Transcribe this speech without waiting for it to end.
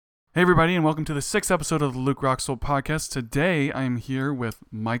Hey everybody, and welcome to the sixth episode of the Luke Roxwell podcast. Today I am here with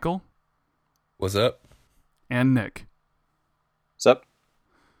Michael What's up? and Nick. What's up?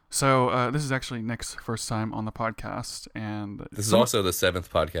 So this is actually Nick's first time on the podcast, and This is also the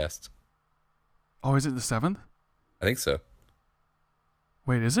seventh podcast. oh, is it the seventh? I think so.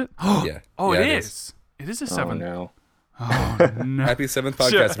 Wait, is it? Yeah. Oh, Yeah, it it is. It is the Oh seventh. no. Oh no! Happy seventh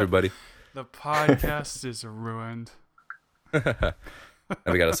podcast, everybody. The podcast is ruined.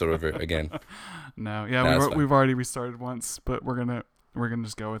 And we got to start over again. No, yeah, Nah, it's fine. we've already restarted once, but we're gonna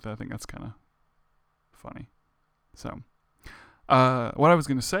just go with it. I think that's kind of funny. So, what I was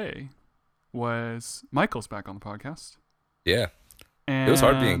gonna say was Michael's back on the podcast. Yeah. And It was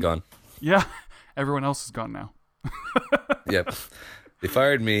hard being gone. Yeah, everyone else is gone now. Yep. They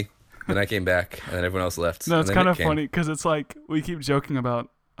fired me, then I came back, and then everyone else left. No, and it's then kind Nick of came. funny because it's like we keep joking about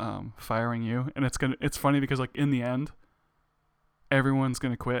firing you, and it's funny because like in the end, everyone's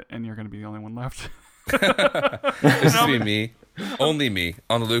gonna quit, and you're gonna be the only one left. This is me, only me,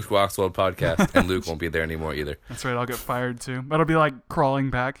 on the Luke Roxwell podcast, and Luke won't be there anymore either. That's right. I'll get fired too. But I'll be like crawling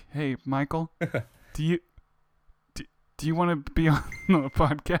back. Hey, Michael, do you want to be on the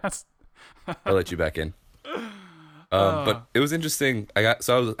podcast? I'll let you back in. But it was interesting. I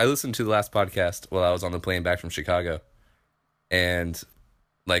listened to the last podcast while I was on the plane back from Chicago, and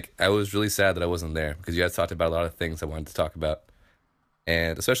like I was really sad that I wasn't there because you guys talked about a lot of things I wanted to talk about,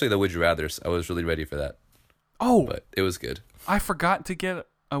 and especially the Would You Rather's. I was really ready for that, Oh, but it was good. I forgot to get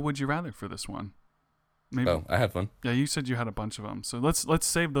a Would You Rather for this one. Maybe. Oh, I had fun. Yeah, you said you had a bunch of them, so let's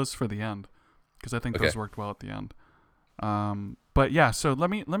save those for the end because I think Okay. those worked well at the end. But yeah, so let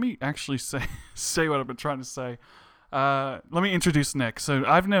me actually say what I've been trying to say. Let me introduce Nick. So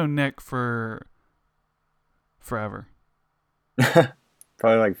I've known Nick for forever.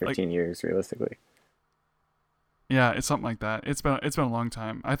 Probably like 15 years, realistically. Yeah, it's something like that. It's been a long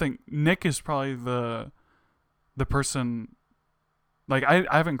time. I think Nick is probably the person. Like I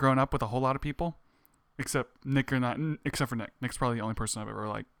haven't grown up with a whole lot of people, except for Nick. Nick's probably the only person I've ever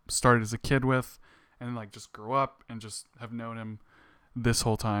like started as a kid with, and then like just grew up and just have known him this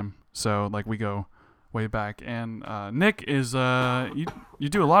whole time. So like we go way back. And Nick is you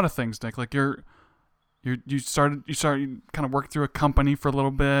do a lot of things, Nick. Like you started kind of worked through a company for a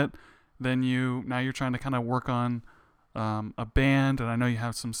little bit. Then now you're trying to kind of work on a band, and I know you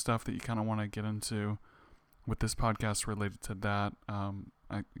have some stuff that you kind of want to get into with this podcast related to that.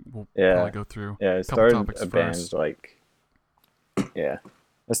 We'll probably go through Yeah, I couple started topics a band first.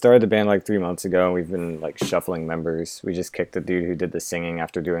 I started the band like 3 months ago, and we've been like shuffling members. We just kicked the dude who did the singing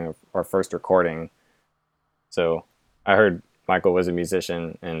after doing our first recording. So I heard Michael was a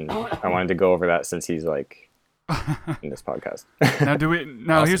musician, and I wanted to go over that since he's like in this podcast.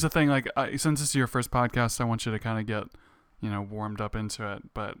 Now Awesome. here's the thing. Like since this is your first podcast, I want you to kind of get warmed up into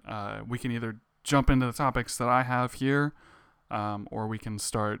it. But we can either jump into the topics that I have here, or we can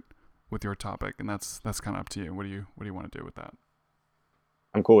start with your topic, and that's kind of up to you. What do you want to do with that?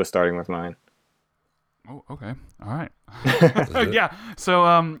 I'm cool with starting with mine. Oh, okay, all right. Let's do it. Yeah. So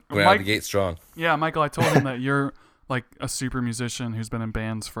We're out of the gate strong. yeah, Michael, I told him that you're like a super musician who's been in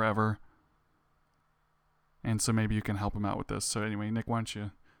bands forever, and so maybe you can help him out with this. So anyway, Nick, why don't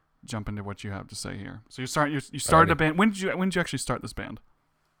you jump into what you have to say here? So you started a band. When did you actually start this band?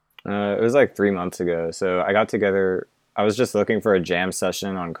 It was like 3 months ago. So I got together. I was just looking for a jam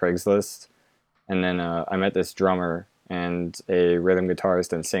session on Craigslist, and then I met this drummer and a rhythm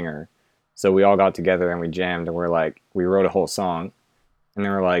guitarist and singer. So we all got together and we jammed, and we wrote a whole song, and they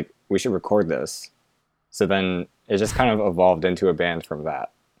were like, we should record this. So then it just kind of evolved into a band from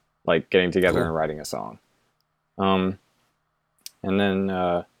that, like getting together Cool. and writing a song. And then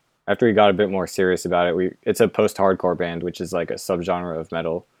after we got a bit more serious about it, it's a post-hardcore band, which is like a subgenre of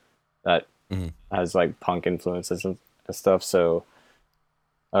metal that has like punk influences and stuff. So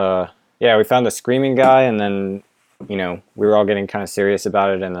we found a screaming guy, and then we were all getting kind of serious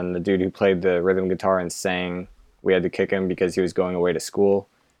about it, and then the dude who played the rhythm guitar and sang, we had to kick him because he was going away to school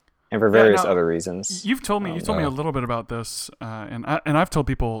and for various other reasons. You've told me wow. a little bit about this, and I've told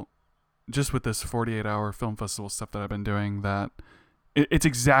people just with this 48-hour film festival stuff that I've been doing that it's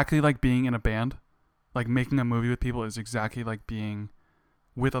exactly like being in a band. Like making a movie with people is exactly like being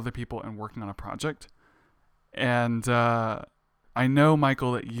with other people and working on a project. And I know,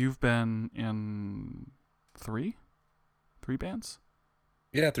 Michael, that you've been in three bands.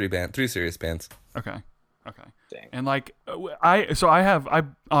 Yeah, three serious bands. Okay. Dang. And like I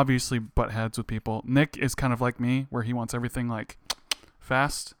obviously butt heads with people. Nick is kind of like me, where he wants everything like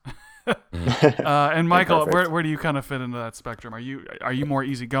fast. And Michael, Perfect. where do you kind of fit into that spectrum? Are you more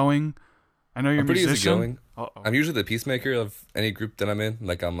easygoing, I know you're a I'm pretty musician. easygoing. Uh-oh. I'm usually the peacemaker of any group that I'm in.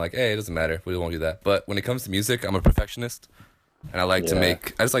 Like I'm like, hey, it doesn't matter. We won't do that. But when it comes to music, I'm a perfectionist, and I like to Yeah.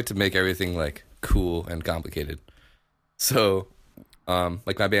 make. I just like to make everything like cool and complicated. So,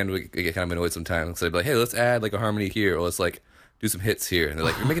 like my band would get kind of annoyed sometimes. So they'd be like, hey, let's add like a harmony here, or let's like do some hits here. And they're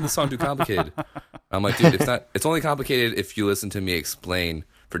like, you're making the song too complicated. I'm like, dude, it's not. It's only complicated if you listen to me explain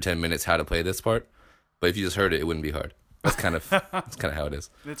for 10 minutes how to play this part. But if you just heard it, it wouldn't be hard. That's kind of how it is.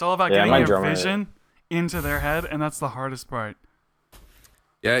 It's all about Yeah, getting my your drummer- vision into their head, and that's the hardest part.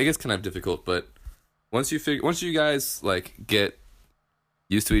 Yeah, it gets kind of difficult, but once you guys like get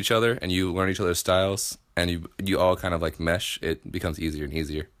used to each other and you learn each other's styles and you all kind of like mesh, it becomes easier and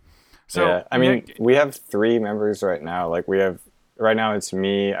easier. So yeah, I mean, Nick, we have 3 members right now. Like right now it's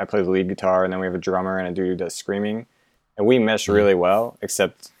me, I play the lead guitar, and then we have a drummer and a dude that's screaming. And we mesh really well,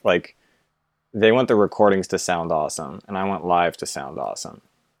 except like they want the recordings to sound awesome and I want live to sound awesome.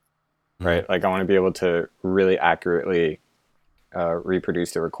 Right? Like I want to be able to really accurately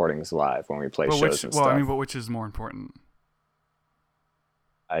reproduce the recordings live when we play but shows which, and well, stuff. I mean, but which is more important?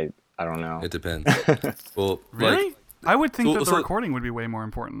 I don't know. It depends. Well, Really? like, I would think so- that the so- recording would be way more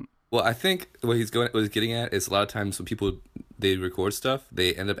important. well, I think what he's getting at is a lot of times when people they record stuff,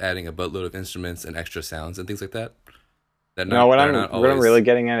 they end up adding a buttload of instruments and extra sounds and things like that. No, what I'm not what I'm always- really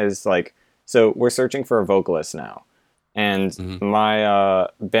getting at is like, so we're searching for a vocalist now, and Mhm. my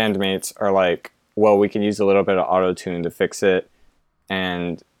bandmates are like, well, we can use a little bit of auto tune to fix it,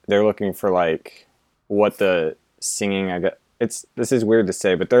 and they're looking for like what the singing. This is weird to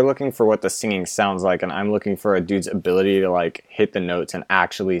say, but they're looking for what the singing sounds like, and I'm looking for a dude's ability to like hit the notes and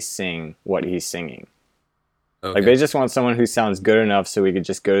actually sing what he's singing. Okay. Like they just want someone who sounds good enough so we could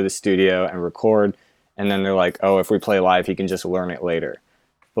just go to the studio and record, and then they're like, oh, if we play live, he can just learn it later.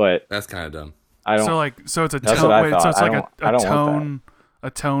 But That's kind of dumb. I don't. So it's a That's tone. what I Wait, so thought. it's I like don't- a I don't want tone, a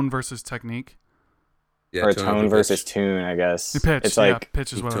tone versus technique. Yeah, or a tone tone over versus pitch. tune, I guess. The pitch. It's Yeah, like,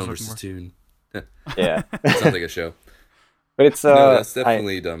 pitch is what I was Tone looking versus for. tune. yeah. Sounds like a show. But it's No, that's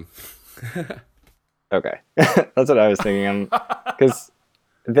definitely dumb. okay. That's what I was thinking. Because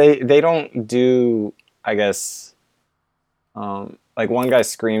they don't do, I guess, like one guy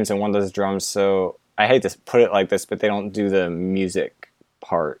screams and one does drums. So I hate to put it like this, but they don't do the music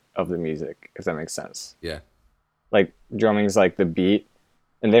part of the music, if that makes sense. Yeah. Like drumming's like the beat,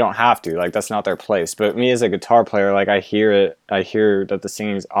 and they don't have to. Like that's not their place. But me as a guitar player, like I hear that the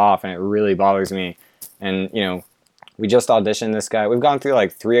singing's off, and it really bothers me. And you know, we just auditioned this guy. We've gone through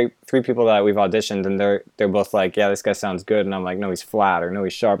like three people that we've auditioned, and they're both like, yeah, this guy sounds good, and I'm like, no, he's flat, or no,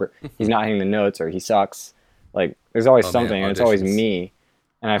 he's sharp, or he's not hitting the notes, or he sucks. Like there's always Oh, man, something, and it's always auditions. me.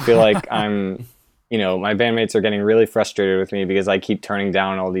 And I feel like I'm, you know, my bandmates are getting really frustrated with me because I keep turning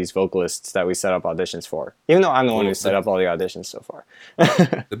down all these vocalists that we set up auditions for, even though I'm the one who Well, set up all the auditions so far.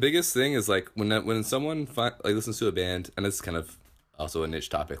 The biggest thing is like when someone listens to a band, and it's kind of also a niche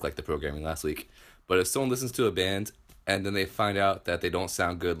topic like the programming last week. But if someone listens to a band and then they find out that they don't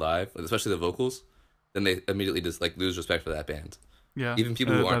sound good live, especially the vocals, then they immediately just like lose respect for that band. Yeah. Even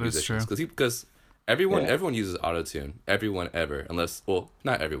people who aren't that is true. musicians, because everyone Yeah. everyone uses autotune. Everyone ever, unless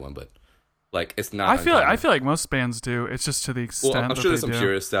not everyone, but like it's not. I feel uncommon. like most bands do. It's just to the extent Well, I'm that sure there's they some do.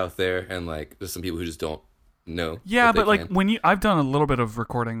 purists out there, and like there's some people who just don't know. Yeah, what they but like can. I've done a little bit of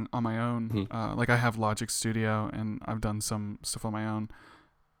recording on my own. Mhm. Like I have Logic Studio, and I've done some stuff on my own,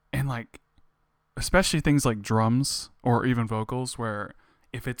 and like especially things like drums or even vocals, where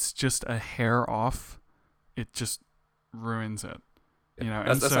if it's just a hair off, it just ruins it. You know,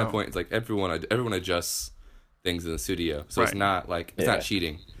 that's and my so- point. It's like everyone adjusts things in the studio, so it's Right. not like it's Yeah. not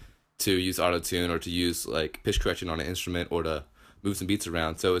cheating to use autotune or to use like pitch correction on an instrument or to move some beats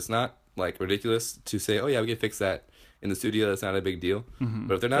around. So it's not like ridiculous to say, oh yeah, we can fix that in the studio. That's not a big deal. Mhm.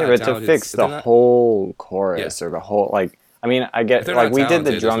 But if they're not Yeah, but to talented, fix if the they're not- whole chorus or the whole, like, I mean, I if get, they're like, not we did the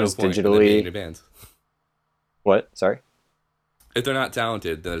talented, there's no drums point in them being in your digitally. band. What? Sorry? If they're not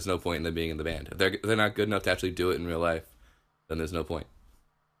talented, then there's no point in them being in the band. If they're not good enough to actually do it in real life, then there's no point.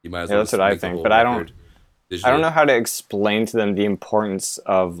 You might as Yeah, well. that's just what I make the think, whole but I don't- record I digitally. don't know how to explain to them the importance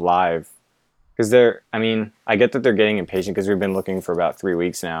of live. Because I mean, I get that they're getting impatient because we've been looking for about 3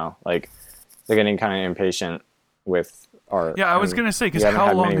 weeks now. Like, they're getting kind of impatient with our. Yeah, I was and gonna say, we because haven't how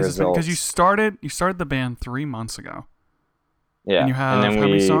had long many has this been? Because results. you started the band 3 months ago. Yeah. and you have- then how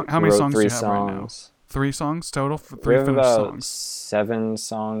many we how many wrote songs do three you have right now? songs. 3 songs total, We three have finished about songs. 7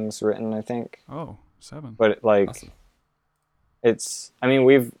 songs written, I think. Oh, 7. But like, Awesome. it's. I mean,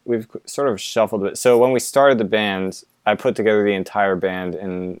 we've sort of shuffled it. So when we started the band, I put together the entire band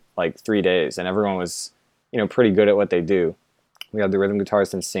in like 3 days, and everyone was, you know, pretty good at what they do. We had the rhythm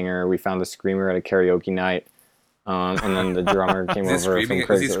guitarist and singer. We found the screamer at a karaoke night. And then the drummer came Was he over from screaming? Craigslist.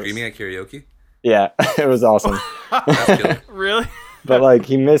 Was he screaming at karaoke? Yeah, it was awesome. That's killer. Really? But like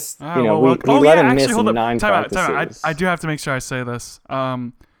he missed, We let him miss hold up. 9 Time out. practices. I do have to make sure I say this.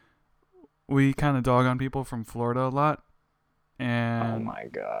 We kind of dog on people from Florida a lot, and Oh my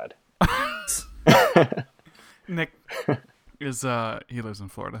god. Nick is he lives in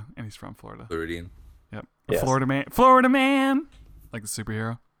Florida and he's from Florida. Floridian. Yep, Yes. Florida man, like the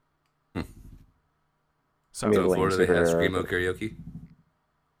superhero. So I mean, So in lame Florida, they have superhero, screamo but- karaoke.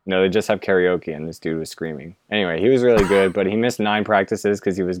 No, they just have karaoke, and this dude was screaming. Anyway, he was really good, but he missed 9 practices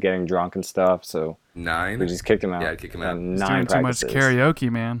because he was getting drunk and stuff. So 9. we just kicked him out. Yeah, I'd kick him out. And he's 9 doing too much practices. karaoke,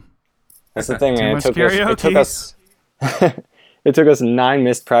 man. That's the thing, Too man. much It took us it took us 9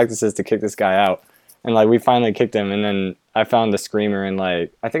 missed practices to kick this guy out. And like we finally kicked him, and then I found the screamer in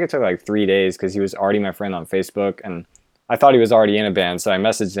like I think it took like 3 days because he was already my friend on Facebook, and I thought he was already in a band, so I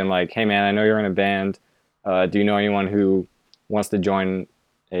messaged him like, "Hey man, I know you're in a band. Do you know anyone who wants to join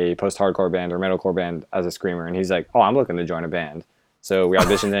a post-hardcore band or metalcore band as a screamer?" And he's like, "Oh, I'm looking to join a band." So we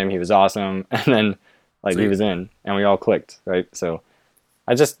auditioned him. He was awesome, and then like he Sweet. was in, and we all clicked, right? So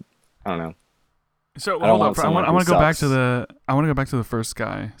I don't know. So I don't hold want up. I someone want to who go back to sucks. I want to go back to the first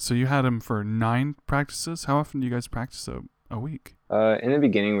guy. So you had him for 9 practices. How often do you guys practice a week? In the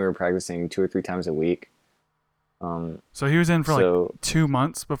beginning, we were practicing 2 or 3 times a week. So he was in for So- like 2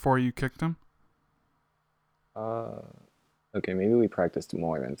 months before you kicked him. Okay, maybe we practiced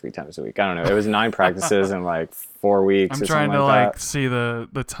more than 3 times a week. I don't know. It was 9 practices in like 4 weeks. I'm or trying something to like like that. see the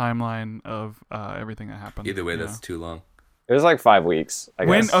timeline of everything that happened. Either way, you that's know. too long. It was like 5 weeks. I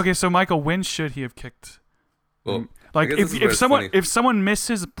When guess. okay, so Michael, when should he have kicked? Well, Like I guess this is where if it's someone funny. if someone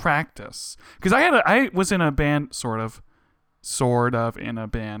misses practice, because I was in a band sort of in a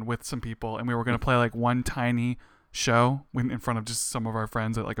band with some people, and we were gonna play like one tiny show in front of just some of our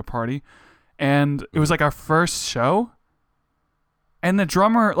friends at like a party, and it was like our first show, and the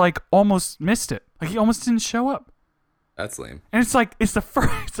drummer like almost missed it, like he almost didn't show up, That's lame. and it's like it's the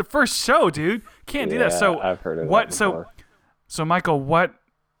first show, dude, can't do that. Yeah, So I've heard of what? that So before. so Michael, what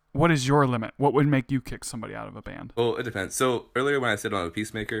is your limit? What would make you kick somebody out of a band? Well, it depends. So earlier when I said I'm a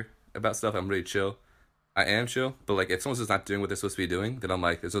peacemaker about stuff, I'm really chill. I am chill, but like if someone's just not doing what they're supposed to be doing, then I'm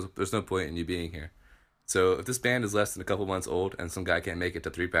like, there's no point in you being here. So if this band is less than a couple months old and some guy can't make it to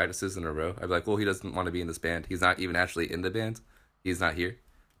 3 practices in a row, I'd be like, well, he doesn't want to be in this band. He's not even actually in the band. He's not here,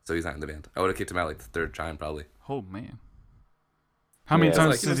 so he's not in the band. I would have kicked him out like the 3rd time probably. Oh man, how many Yeah, times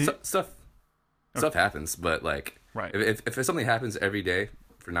Like, you did know, he? stuff happens, but like Right. if something happens every day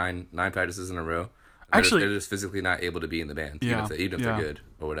for nine practices in a row, Actually- they're just physically not able to be in the band, Yeah, even if yeah. they're good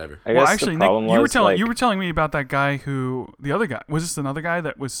or whatever. I Well, guess actually, the Nick, problem you were was, telling like, you were telling me about that guy the other guy was this another guy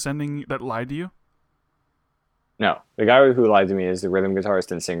that was that lied to you? No, the guy who lied to me is the rhythm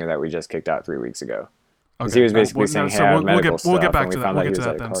guitarist and singer that we just kicked out 3 weeks ago. Because he was basically saying, "Hey, I have medical we'll get stuff," back and we to that. found We'll out he get to was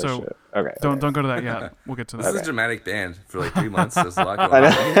that like, then. "Oh, So shit." Okay, don't go to that yet. We'll get to This is that. a dramatic band for like 3 months. There's a lot going I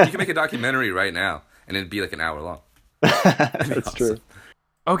on. know. You can make a documentary right now, and it'd be like an hour long. That's true.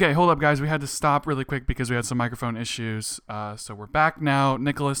 Okay, hold up, guys. We had to stop really quick because we had some microphone issues. So we're back now.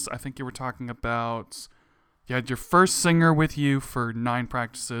 Nicholas, I think you were talking about you had your first singer with you for 9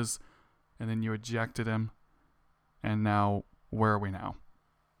 practices, and then you ejected him. And now, where are we now?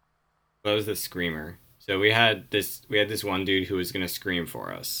 That was the screamer. So we had this one dude who was gonna scream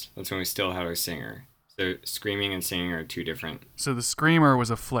for us. That's when we still had our singer. So screaming and singing are 2 different So the screamer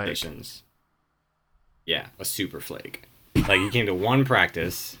was a flake. stations. Yeah, a super flake. Like he came to one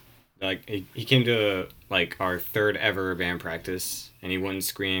practice. Like he came to like our 3rd ever band practice, and he wouldn't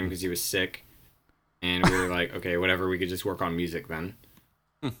scream because he was sick. And we were like, okay, whatever. We could just work on music then.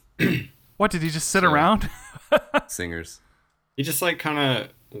 What, did he just sit So- around? Singers. He just like kind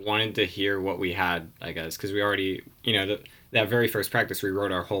of wanted to hear what we had, I guess, because we already, that very first practice we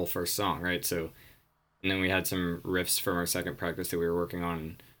wrote our whole first song, right? So, and then we had some riffs from our second practice that we were working on,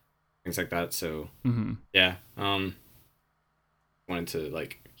 and things like that. So Mm-hmm. yeah, wanted to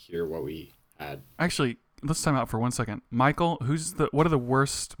like hear what we had. Actually, let's time out for 1 second. Michael, what are the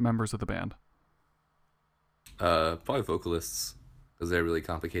worst members of the band? Probably vocalists, because they're really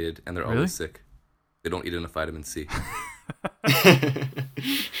complicated and they're Really? always sick. They don't eat enough vitamin C.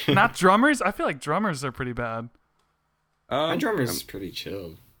 Not drummers? I feel like drummers are pretty bad. My drummer's pretty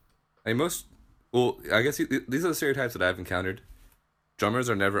chill. I guess these are the stereotypes that I've encountered. Drummers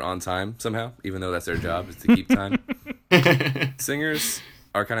are never on time somehow, even though that's their job is to keep time. Singers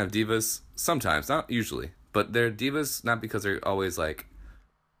are kind of divas sometimes, not usually, but they're divas not because they're always like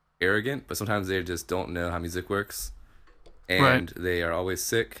arrogant, but sometimes they just don't know how music works, and they are always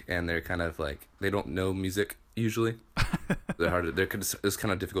sick, and they're kind of like they don't know music usually. They're hard. It's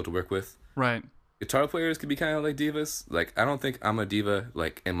kind of difficult to work with. Right. guitar players can be kind of like divas. Like I don't think I'm a diva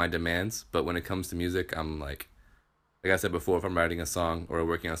like in my demands, but when it comes to music, I'm like I said before, if I'm writing a song or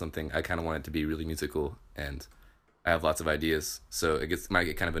working on something, I kind of want it to be really musical, and I have lots of ideas. So might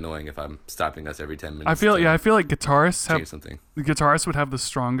get kind of annoying if I'm stopping us every 10 minutes. I feel like guitarists change something. The guitarists would have the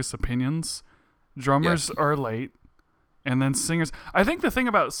strongest opinions. Drummers are late, and then singers. I think the thing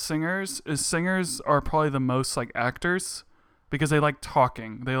about singers is singers are probably the most like actors because they like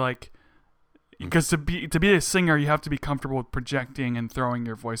talking. They like because to be a singer, you have to be comfortable with projecting and throwing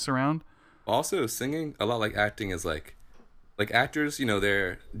your voice around. Also, singing, a lot like acting, is like actors,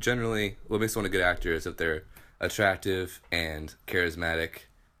 they're generally, what makes someone a good actor is if they're attractive and charismatic.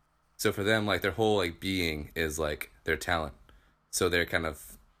 So for them, like their whole like being is like their talent. So they're kind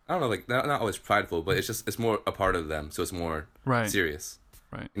of, I don't know, like not always prideful, but it's more a part of them. So it's more serious.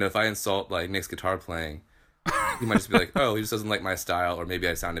 Right. If I insult like Nick's guitar playing, he might just be like, oh, he just doesn't like my style, or maybe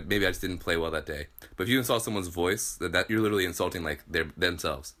I just didn't play well that day. But if you insult someone's voice, that you're literally insulting like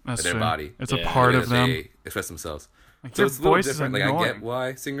themselves, That's their true. body. It's a part of them. They express themselves. Like So their it's a little voice is different. Like annoying. I get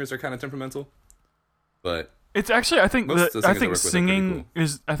why singers are kind of temperamental, but It's actually I think most of the singers I work with are pretty singing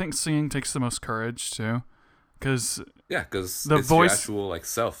cool. I think singing takes the most courage too, because because the it's voice- your actual like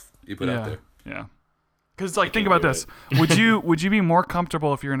self you put out there. Yeah. Because like think can about do this. Would you be more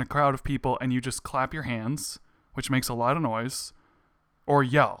comfortable if you're in a crowd of people and you just clap your hands, which makes a lot of noise, or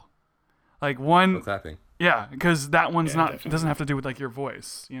yell? Like No one, clapping. yeah, because that one's not definitely. doesn't have to do with like your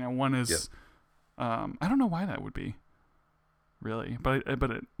voice. One is, Yep. I don't know why that would be, really, but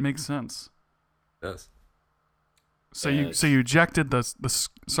it makes sense. It does. So Yes. you ejected the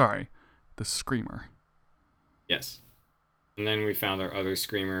screamer. Yes. And then we found our other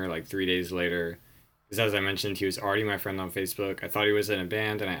screamer like 3 days later. Because as I mentioned, he was already my friend on Facebook. I thought he was in a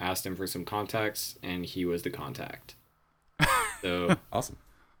band, and I asked him for some contacts, and he was the contact. So Awesome.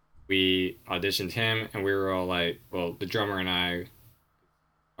 we auditioned him, and we were all like, well, the drummer and I,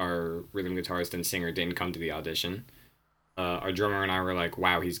 our rhythm guitarist and singer, didn't come to the audition. Our drummer and I were like,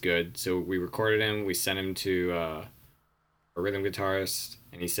 wow, he's good. So we recorded him. We sent him to a rhythm guitarist,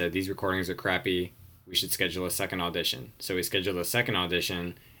 and he said, these recordings are crappy. We should schedule a second audition. So we scheduled a second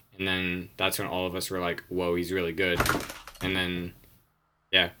audition, and then that's when all of us were like, whoa, he's really good. And then,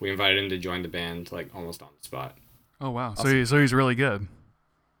 yeah, we invited him to join the band like almost on the spot. Oh wow! Awesome. So he's really good.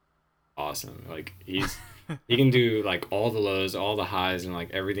 Awesome. Like he can do like all the lows, all the highs, and like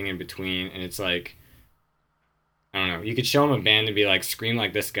everything in between. And it's like, I don't know. You could show him a band and be like, scream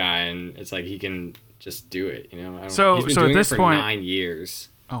like this guy, and it's like he can just do it. I don't, So- he's been so at doing this it for point- 9 years.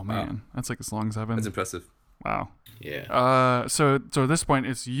 Oh man, that's like as long as I've been. That's impressive. Wow. Yeah. So at this point,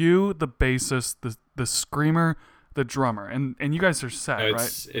 it's you, the bassist, the screamer, the drummer, and you guys are set, So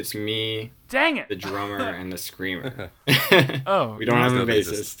right? it's me, Dang it! the drummer, and the screamer. Oh, We don't have a There's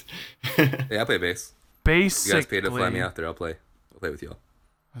no bassist. Yeah, I play bass. basically. You guys pay to fly me out there. I'll play with y'all.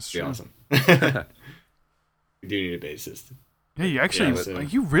 That's Be true. awesome. We do need a bassist. Yeah, you actually, Yeah, so-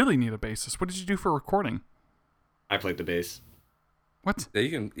 you really need a bassist. What did you do for recording? I played the bass. What? Yeah,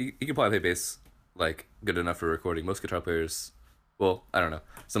 you can probably play bass like good enough for recording. Most guitar players, well, I don't know.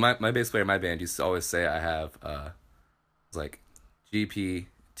 So my bass player in my band used to always say I have it's like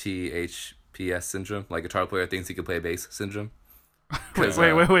GPTHPS syndrome. Like guitar player thinks he can play bass syndrome. 'Cause,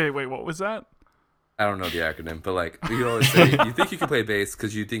 Wait. What was that? I don't know the acronym, but like you always say you think you can play bass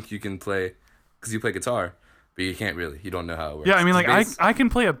because you think you can play because you play guitar, but you can't really. You don't know how it works. Yeah, I mean, like Bass- I can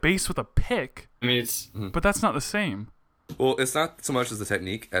play a bass with a pick, I mean, it's but that's not the same. Well, it's not so much as the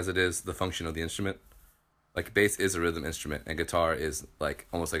technique as it is the function of the instrument. Like bass is a rhythm instrument, and guitar is like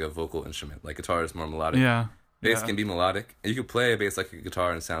almost like a vocal instrument. Like guitar is more melodic. Yeah. Bass yeah. can be melodic, and you can play a bass like a guitar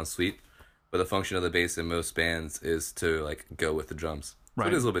and it sounds sweet. But the function of the bass in most bands is to like go with the drums. So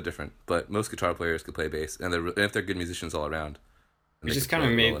Right. it is a little bit different. But most guitar players could play bass, and if they're good musicians all around, then We they just could kinda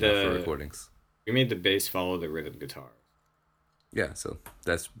play made well enough for the- recordings. we made the bass follow the rhythm guitar. Yeah, so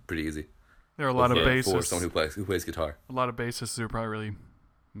that's pretty easy. There are a lot of for bassists. someone who plays guitar. A lot of bassists who are probably really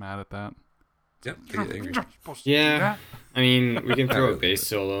mad at that. Yep, they get angry. Yeah. I mean, we can throw a really, bass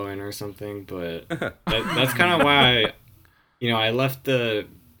solo in or something, but that's kind of why I left the.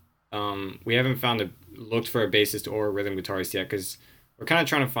 We haven't looked for a bassist or a rhythm guitarist yet because we're kind of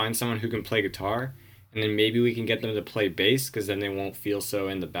trying to find someone who can play guitar, and then maybe we can get them to play bass because then they won't feel so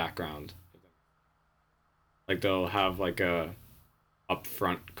in the background. Like they'll have like a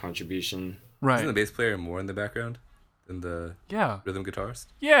upfront contribution. Right. Isn't the bass player more in the background than the Yeah. rhythm guitarist?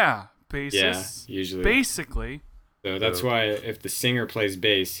 Yeah. Yeah, Bassists. usually. Basically. So that's So- why if the singer plays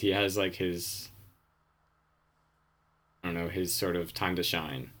bass, he has like his, I don't know, his sort of time to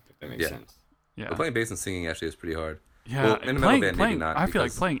shine. If that makes Yeah. sense. Yeah. But playing bass and singing actually is pretty hard. Yeah, Well, in a metal playing, band, playing, maybe not. I feel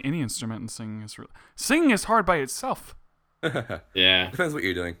like playing any instrument and singing is hard by itself. Yeah. Depends what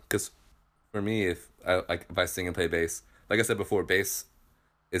you're doing. Because for me, if I sing and play bass, like I said before, bass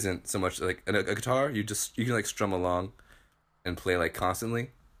isn't so much like a guitar. You can like strum along and play like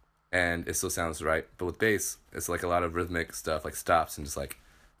constantly, and it still sounds right. But with bass, it's like a lot of rhythmic stuff, like stops and just like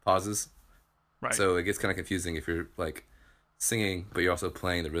pauses. Right. So it gets kind of confusing if you're like singing, but you're also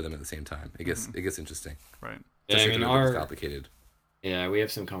playing the rhythm at the same time. It gets interesting. Right. Yeah, I Especially if mean, the rhythm's complicated. Yeah, we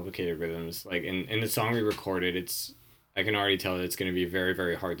have some complicated rhythms. Like in the song we recorded, I can already tell that it's going to be very,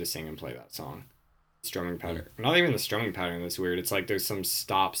 very hard to sing and play that song. Strumming pattern. Not even the strumming pattern that's weird. It's like there's some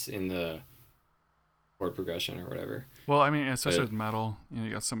stops in the chord progression or whatever. Well, I mean, especially with metal,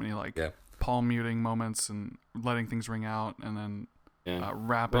 you got so many like Yeah. palm muting moments and letting things ring out, and then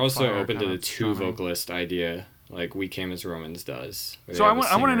rapid. We're also fire open to kind the of two strumming. vocalist idea, like We Came as Romans does. where So they I have a want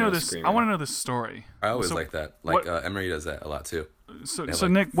to singer know and a this. screamer. I want to know this story. I always So like that. Like what- Emery does that a lot too. So, They have, so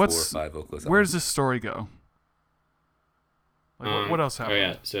like, Nick, 4 or what's 5 vocalists. where does this story go? Like, what else happened? Oh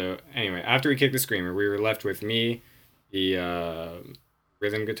yeah. So anyway, after we kicked the screamer, we were left with me, the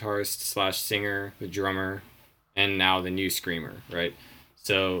rhythm guitarist / singer, the drummer, and now the new screamer. Right.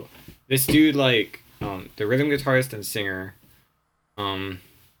 So this dude, like, the rhythm guitarist and singer,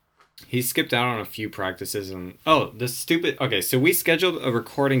 he skipped out on a few practices and okay, so we scheduled a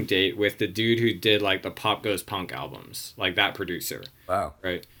recording date with the dude who did like the Pop Goes Punk albums, like that producer. Wow,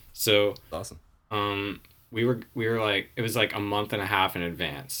 Right. So awesome. we were like, it was like a month and a half in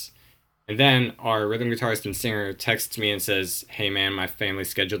advance. And then our rhythm guitarist and singer texts me and says, "Hey man, my family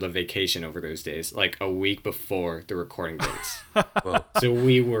scheduled a vacation over those days, like a week before the recording dates." Whoa. So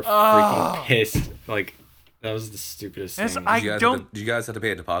we were freaking pissed. Like, that was the stupidest Yes, thing. Did you guys have to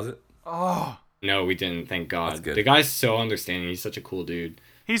pay a deposit? Oh, No, we didn't, thank God. That's good. The guy's so understanding. He's such a cool dude.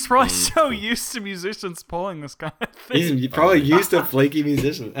 he's probably so used to musicians pulling this kind of thing. He's probably used to flaky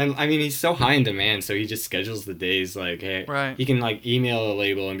musicians. And I mean, he's so high in demand, so he just schedules the days like, hey, Right. he can like email a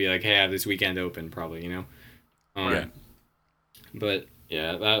label and be like, hey, I have this weekend open, probably, you know? Yeah. But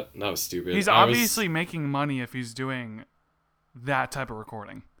yeah, that was stupid. He's obviously making money if he's doing that type of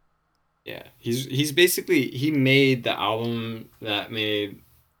recording. Yeah. He's basically, he made the album that made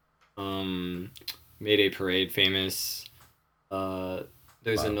Mayday Parade famous.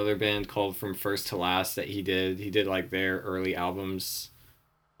 There's another band called From First to Last that he did like their early albums.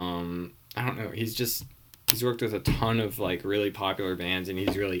 I don't know, he's worked with a ton of like really popular bands, and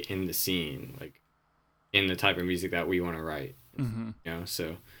he's really in the scene, like in the type of music that we want to write. Mm-hmm. You know,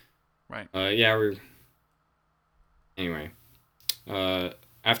 so Right. Anyway,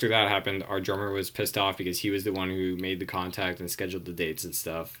 after that happened, our drummer was pissed off because he was the one who made the contact and scheduled the dates and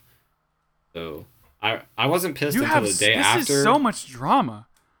stuff. So I wasn't pissed until the day after. This is so much drama.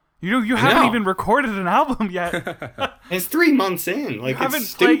 You haven't even recorded an album yet. It's 3 months in. Like, You it's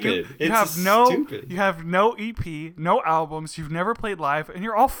stupid. Stupid. You have no EP, no albums. You've never played live, and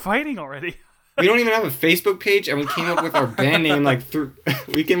you're all fighting already. We don't even have a Facebook page, and we came up with our band name like 3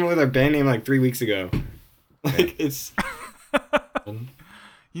 weeks ago. Like, it's.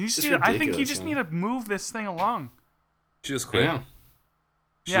 You just It's need I think you ridiculous, just man. need to move this thing along. You just I quit. know.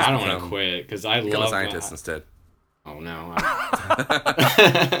 Yeah, I don't want to quit because I Become a love. scientist instead. Oh no.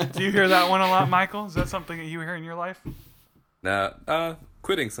 Do you hear that one a lot, Michael? Is that something that you hear in your life? Nah,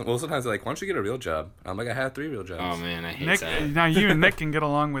 quitting. Well, sometimes they're like, why don't you get a real job? I'm like, I had 3 real jobs. Oh man, I hate Nick, that. now you and Nick can get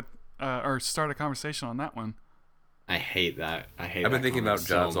along with or start a conversation on that one. I hate that. I've been thinking about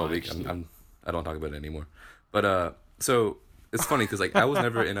jobs all week. I don't talk about it anymore. But so it's funny because like I was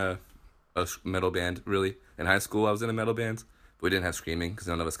never in a metal band really. In high school, I was in a metal band, but we didn't have screaming because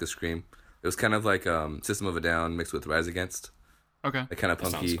none of us could scream. It was kind of like System of a Down mixed with Rise Against. Okay. Like kind of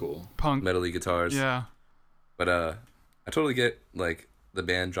That sounds punky, cool. Punk. metal-y guitars. Yeah. But I totally get like the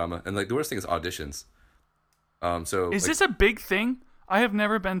band drama, and like the worst thing is auditions. So Is like, this a big thing? I have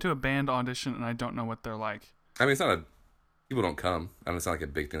never been to a band audition, and I don't know what they're like. I mean, it's not people don't come. I mean, it's not like a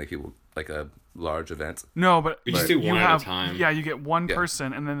big thing, like people like a large event. No, but We just do you one have at a time. yeah, you get one Yeah.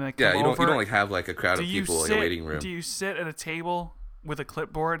 person, and then they come Yeah, you over. don't like have like a crowd of people like a waiting room. Do you sit at a table with a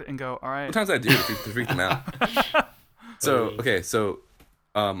clipboard and go, all right? Sometimes I do to freak them out. So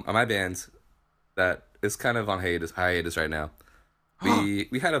on my band that is kind of on hiatus right now.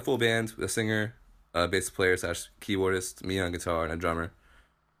 We had a full band, a singer, a bass player / keyboardist, me on guitar, and a drummer.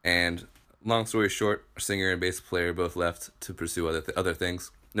 And long story short, our singer and bass player both left to pursue other things.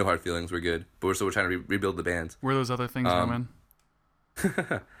 No hard feelings, we're good. But we're trying to rebuild the band. Were those other things women?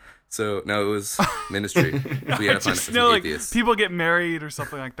 So no, it was ministry. So we had to find Just some know, like atheists. people get married or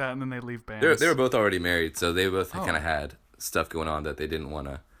something like that, and then they leave bands. They were both already married, so they both Oh. kind of had stuff going on that they didn't want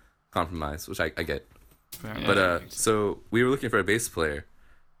to compromise, which I get. Fair. Yeah. But so we were looking for a bass player,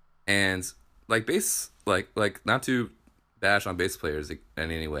 and like bass, like not to bash on bass players in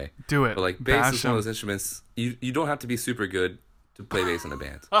any way, Do it. but like bass Bash is one of him. those instruments you don't have to be super good to play bass in a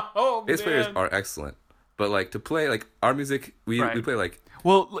band. Oh, Bass players are excellent, but like to play like our music, we Right. play like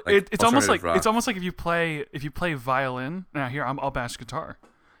Well, like it's almost like alternative rock. if you play violin. Now here I'll bash guitar.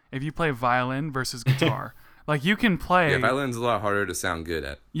 If you play violin versus guitar, like you can play. yeah, violin's a lot harder to sound good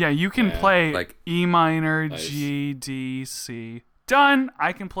at. Yeah, you can Yeah. play Like- E minor, Nice. G, D, C. Done.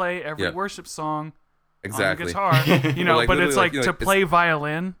 I can play every Yeah. worship song Exactly. on guitar. You know, like, but it's literally, like you know, to like, it's- play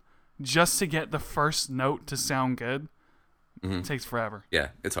violin just to get the first note to sound good. It takes forever. Yeah,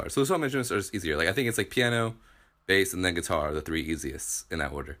 it's hard. So some instruments are just easier. Like I think it's like piano, bass, and then guitar are the three easiest in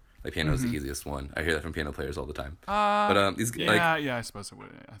that order. Like piano is the easiest one. I hear that from piano players all the time. But these like Yeah, I suppose it would.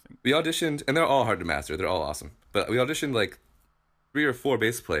 I think. we auditioned, and they're all hard to master. They're all awesome. But we auditioned like 3 or 4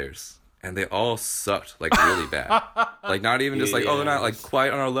 bass players, and they all sucked like really bad. Like not even just like oh they're not like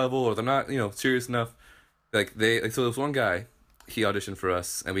quite on our level, or they're not serious enough. Like so there was one guy, he auditioned for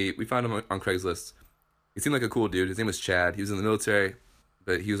us, and we found him on Craigslist. He seemed like a cool dude. His name was Chad. He was in the military,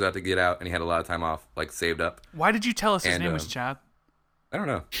 but he was about to get out, and he had a lot of time off, like saved up. Why did you tell us his And, name was Chad? I don't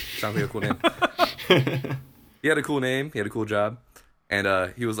know. Sounds like a cool name. He had a cool name. He had a cool job.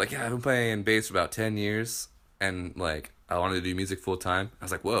 And he was like, yeah, I've been playing bass for about 10 years. And, like, I wanted to do music full time. I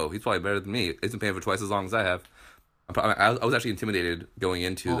was like, whoa, he's probably better than me. He's been paying for twice as long as I have. I was actually intimidated going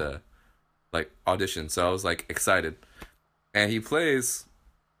into the, like, audition. So I was, like, excited. And he plays.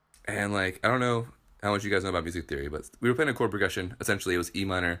 And, like, I don't know how much you guys know about music theory, but we were playing a chord progression. Essentially, it was E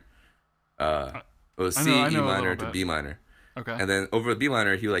minor. It was I C, know a E little minor to bit. B minor. Okay. And then over the B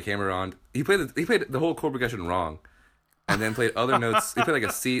minor, he like hammered on. He played the whole chord progression wrong, and then played other notes. He played like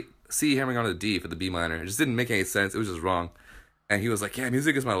a C hammering on a D for the B minor. It just didn't make any sense. It was just wrong. And he was like, "Yeah,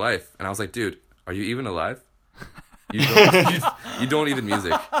 music is my life." And I was like, "Dude, are you even alive? You don't even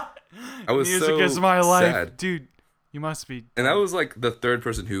music." I was Music so is my life, sad. dude. You must be. And that was like the third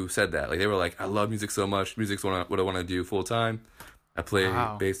person who said that. Like they were like, "I love music so much. Music's what I want to do full time. I play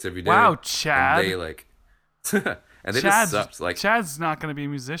Wow. bass every day." Wow, Chad. And they like, and they Chad's, just sucked. Like, Chad's not going to be a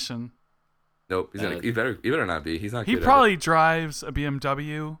musician. nope. He better not be. He's not. He good at it. probably drives a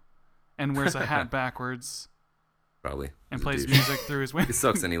BMW and wears a hat backwards Probably. and He's a plays douche. music through his He window.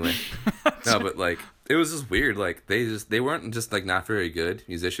 sucks anyway. No, but like it was just weird. Like they weren't just like not very good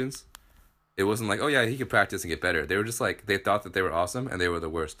musicians. It wasn't like, oh yeah, he could practice and get better. They were just like they thought that they were awesome and they were the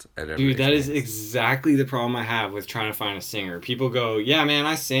worst at everything. Dude, that is exactly the problem I have with trying to find a singer. People go, yeah, man,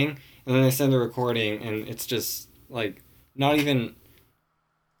 I sing. And then they send the recording, and it's just, like, not even...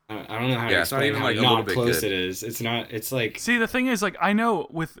 I don't know how to Yeah, it's not explain even, how like, a little not bit close good. it is. It's not... It's like... See, the thing is, like, I know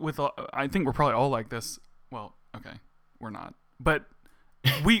with I think we're probably all like this. Well, okay, we're not, but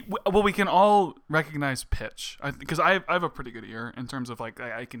we can all recognize pitch because I have a pretty good ear in terms of like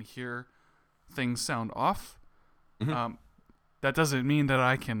I can hear things sound off. Mm-hmm. That doesn't mean that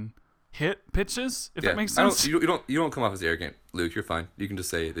I can hit pitches. If Yeah. that makes I sense. don't, you don't come off as arrogant, Luke. You're fine. You can just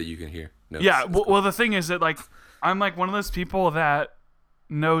say that you can hear. Notes. Yeah. It's Well, cool. well, the thing is that like I'm like one of those people that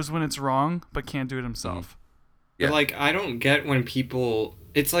knows when it's wrong but can't do it himself. Yeah. But, like, I don't get when people...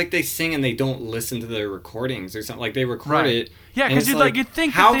 It's like they sing and they don't listen to their recordings or something. Like, they record Right. it. Yeah, and 'cause it's you'd, like, you'd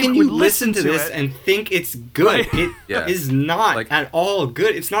think that how they can you would listen listen to to this it. and think it's good? Right. It is not Like- at all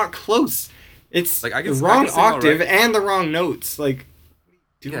good. It's not close. It's Like, I the can- I wrong can sing all octave right. and the wrong notes. Like,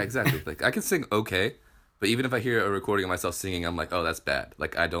 Yeah, exactly. Like I can sing okay, but even if I hear a recording of myself singing, I'm like, oh, that's bad.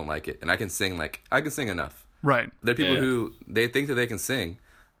 Like I don't like it, and I can sing enough. Right. There are people Yeah. who they think that they can sing,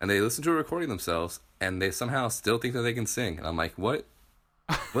 and they listen to a recording themselves, and they somehow still think that they can sing. And I'm like, what?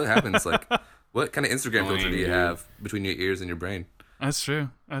 What happens? Like, what kind of Instagram filter do you Dude. have between your ears and your brain? That's true.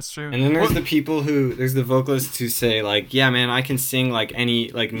 That's true. and then there's Well, the people who there's the vocalists who say like, yeah, man, I can sing like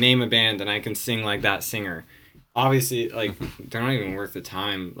any like name a band and I can sing like that singer. Obviously, like they're not even worth the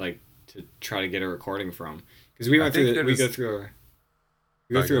time like to try to get a recording from because we went think through they're we go just- through a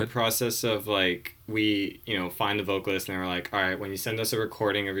Sorry, go a ahead. process of like we find the vocalist and they're like, all right, when you send us a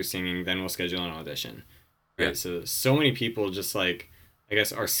recording of your singing, then we'll schedule an audition. Right. Yeah. So many people just like I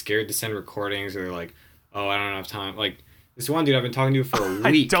guess are scared to send recordings or they're like, oh, I don't have time. Like this one dude I've been talking to for a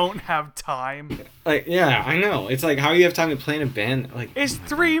I week. don't have time. Like, yeah, I know. It's like, how do you have time to play in a band? Like, It's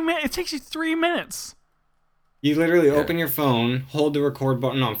 3 minutes. It takes you 3 minutes. you literally open your phone, hold the record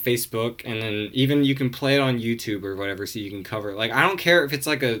button on Facebook, and then even you can play it on YouTube or whatever, so you can cover. Like, I don't care if it's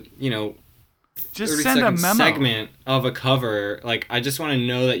like a Just 30 send a second memo. segment of a cover. Like, I just want to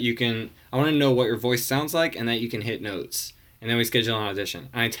know that you can. I want to know what your voice sounds like, and that you can hit notes. And then we schedule an audition,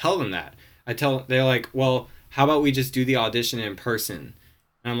 and I tell them that. They're like, well, how about we just do the audition in person?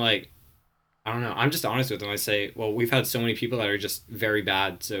 And I'm like, I don't know. I'm just honest with them. I say, well, we've had so many people that are just very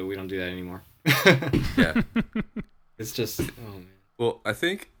bad, so we don't do that anymore. Yeah. It's just, oh man. Well, I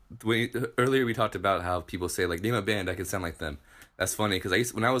think earlier we talked about how people say like name a band I could sound like them. That's funny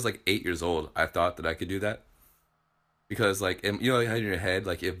because when I was like 8 years old, I thought that I could do that because like you know like, how in your head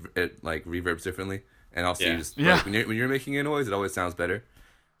like it like reverbs differently, and also you just like, when you're making a noise, it always sounds better.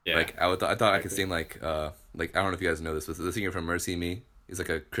 Yeah. Like I thought I could sing like I don't know if you guys know this, but the singer from Mercy Me, he's like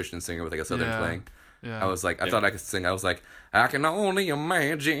a Christian singer with like a southern twang. Yeah. I was like, I thought I could sing. I was like, I can only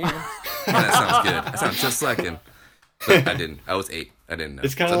imagine. And that sounds good. That sounds just like him. But I didn't. I was 8. I didn't know.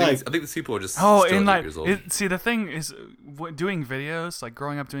 It's kind of like I think these people are just still still and 8 like years old. see the thing is doing videos, like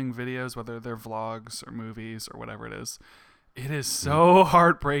growing up doing videos, whether they're vlogs or movies or whatever it is so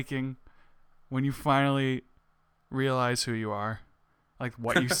heartbreaking when you finally realize who you are, like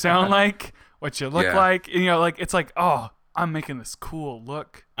what you sound like, what you look like. And, you know, like it's like, oh, I'm making this cool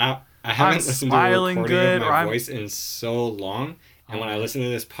look. I haven't listened to a recording good, of my voice in so long, and when I listen to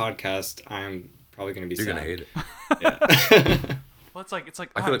this podcast, I'm probably gonna be You're sad. gonna hate it. Yeah. Well, it's like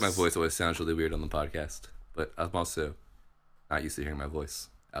I feel like my voice always sounds really weird on the podcast, but I'm also not used to hearing my voice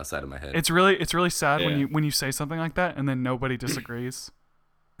outside of my head. It's really sad when you say something like that and then nobody disagrees.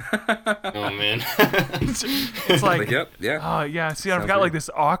 Oh man. It's like yep, yeah. Oh yeah. See, I've got like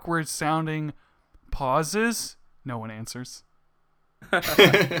this awkward sounding pauses. No one answers. Well,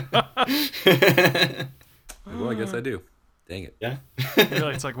 I guess I do. Dang it. Yeah.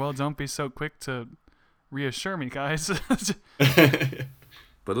 Really, it's like, well, don't be so quick to reassure me, guys. But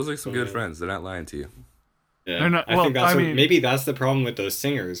those are some good friends. They're not lying to you. Yeah. They're not, I think maybe that's the problem with those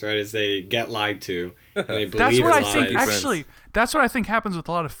singers, right? Is they get lied to and they believe that's what I lies. think. Actually, that's what I think happens with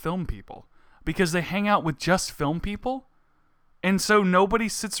a lot of film people because they hang out with just film people, and so nobody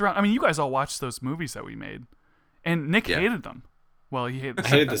sits around. I mean, you guys all watched those movies that we made, and Nick hated them. Well, he hated. I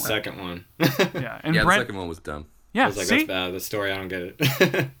hated the second one. Yeah, and yeah, Brent, the second one was dumb. Yeah, I was like, see? that's bad. The story, I don't get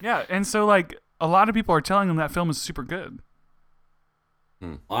it. Yeah, and so like a lot of people are telling him that film is super good.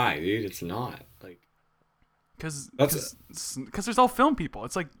 Why, dude? It's not. Like, because there's all film people.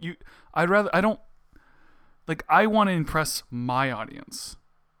 It's like I want to impress my audience,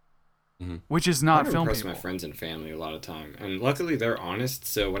 which is not film impress people. my friends and family a lot of time, and luckily they're honest.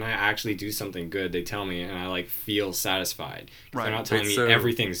 So when I actually do something good, they tell me, and I like feel satisfied. Right. They're not telling me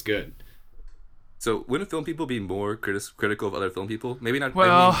everything's good. So wouldn't film people be more critical of other film people? Maybe not.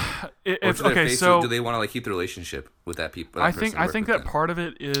 Well, so do they want to like keep the relationship with that people? I think that part of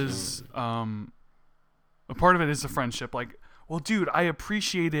it is a part of it is a friendship. Like, well, dude, I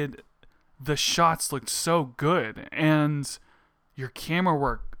appreciated the shots looked so good, and your camera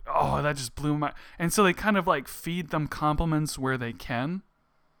work. Oh, that just blew my. And so they kind of like feed them compliments where they can.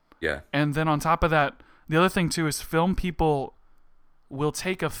 Yeah. And then on top of that, the other thing too is film people will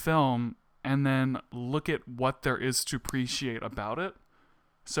take a film and then look at what there is to appreciate about it.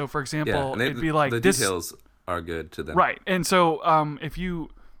 So, for example, it'd be like the details are good to them, right? And so, if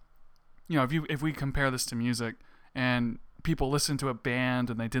we compare this to music, and people listen to a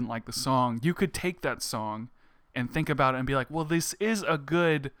band and they didn't like the song, you could take that song and think about it and be like, well, this is a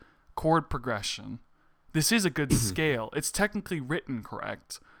good chord progression. This is a good scale. It's technically written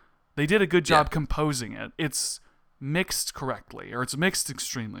correct. They did a good job composing it. It's mixed correctly, or it's mixed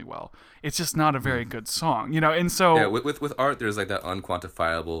extremely well. It's just not a very good song, and so with art there's like that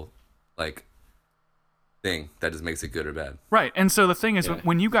unquantifiable like thing that just makes it good or bad, right? And so the thing is,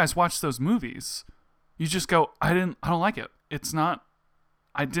 when you guys watch those movies, you just go, I don't like it. It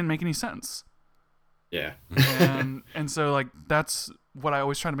didn't make any sense. Yeah. and so like that's what I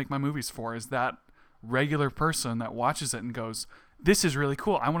always try to make my movies for, is that regular person that watches it and goes, this is really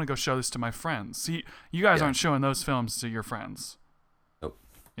cool. I want to go show this to my friends. See, you guys aren't showing those films to your friends. Nope.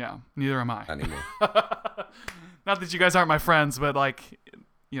 Yeah, neither am I. Not anymore. Not that you guys aren't my friends, but like,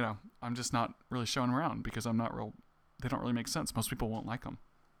 I'm just not really showing around because they don't really make sense. Most people won't like them.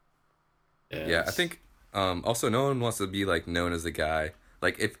 Yes. Yeah, I think also no one wants to be like known as the guy.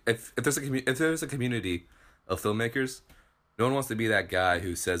 Like if there's a community of filmmakers, no one wants to be that guy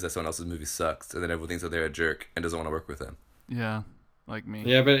who says that someone else's movie sucks and then everyone thinks that they're a jerk and doesn't want to work with them. Yeah, like me.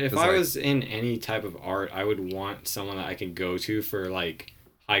 Yeah, but if I was in any type of art, I would want someone that I can go to for like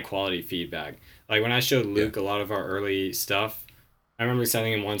high quality feedback. Like when I showed Luke a lot of our early stuff, I remember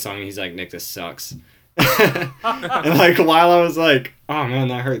sending him one song and he's like, Nick, this sucks. And like while I was like, oh man,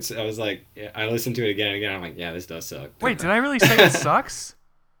 that hurts, I was like, I listened to it again and again. I'm like, yeah, this does suck. Wait, did I really say it sucks?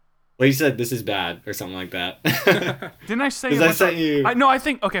 Well, you said this is bad or something like that. Didn't I say? Because I sent you. No, I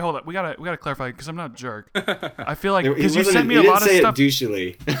think. Okay, hold up. We gotta clarify because I'm not a jerk. I feel like because you sent me a lot of stuff.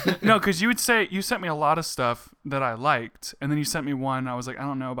 Douchily. No, because you sent me a lot of stuff that I liked, and then you sent me one. I was like, I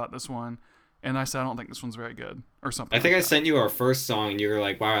don't know about this one, and I said I don't think this one's very good or something. I think like I that. sent you our first song, and you were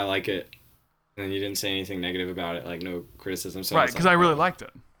like, "Wow, I like it," and then you didn't say anything negative about it, like no criticism. So Right, was because like, I really "Oh." liked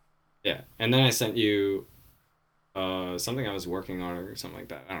it. Yeah, and then I sent you something I was working on or something like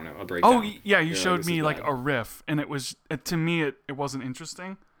that. I don't know, a breakdown. Oh yeah, you You're showed "This me is like bad." a riff, and it was to me it wasn't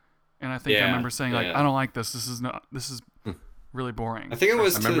interesting, and I think I Yeah, remember saying like yeah. I don't like this. This is really boring. I think it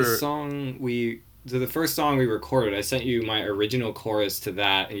was I to the remember- song to the first song we recorded. I sent you my original chorus to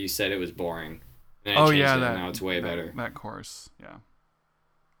that, and you said it was boring. And I Oh changed yeah, it, that and now it's way that, better. That chorus, yeah.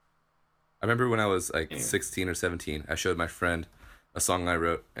 I remember when I was like Yeah. 16 or 17, I showed my friend a song I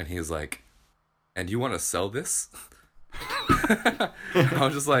wrote, and he was like, "And you want to sell this?" I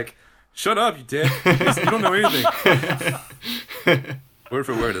was just like, "Shut up, you dick! You don't know anything." Word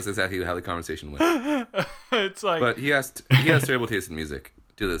for word, that's exactly how the conversation went. It's like But he has terrible taste in music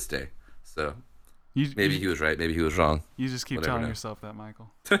to this day. So maybe he was right, maybe he was wrong. you just keep We'll never telling know. yourself that,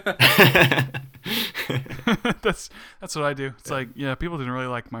 Michael. that's what I do. It's like, yeah, people didn't really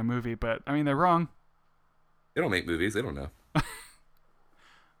like my movie, but I mean they're wrong. They don't make movies. They don't know.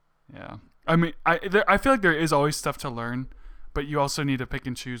 Yeah. I mean, I feel like there is always stuff to learn, but you also need to pick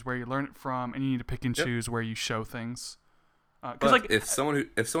and choose where you learn it from, and you need to pick and Yep. choose where you show things. Because But like, if someone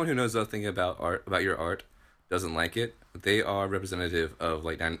who knows nothing about your art doesn't like it, they are representative of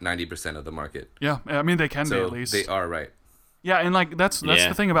like 90% of the market. yeah, I mean they can be So at least. they are right. Yeah, and like that's Yeah.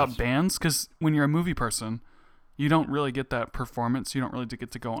 the thing about bands, because when you're a movie person, you don't really get that performance. You don't really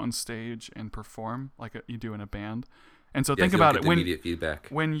get to go on stage and perform like you do in a band. And so Yeah, think you don't about get it the when immediate feedback.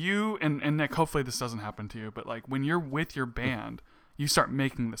 when you and Nick, hopefully this doesn't happen to you, but like when you're with your band, you start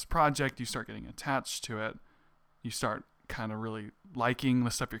making this project, you start getting attached to it, you start kind of really liking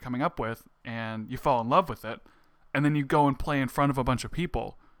the stuff you're coming up with, and you fall in love with it, and then you go and play in front of a bunch of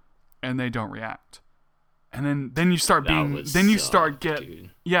people, and they don't react, and then you start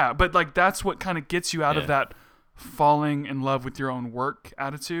Dude. yeah, but like that's what kind of gets you out of Yeah. that falling in love with your own work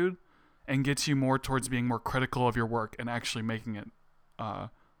attitude, and gets you more towards being more critical of your work and actually making it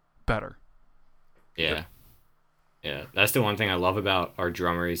better. Yeah. Yeah. That's the one thing I love about our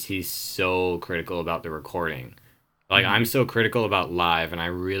drummer is he's so critical about the recording. Like I'm so critical about live, and I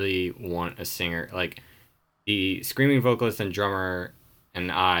really want a singer. Like the screaming vocalist and drummer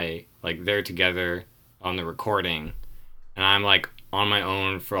and I, like they're together on the recording, and I'm like on my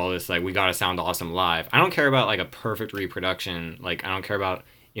own for all this. Like we gotta sound awesome live. I don't care about like a perfect reproduction. Like I don't care about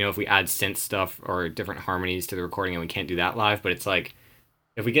if we add synth stuff or different harmonies to the recording, and we can't do that live. But it's like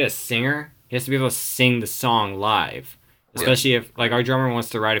if we get a singer, he has to be able to sing the song live. Especially if like our drummer wants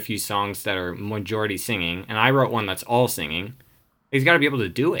to write a few songs that are majority singing, and I wrote one that's all singing. He's got to be able to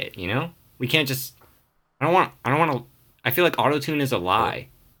do it, We can't just. I don't want to. I feel like autotune is a lie,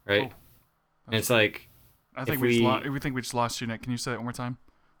 right? Oh. And it's like I think If we we- think we just lost you, Nick. Can you say that one more time?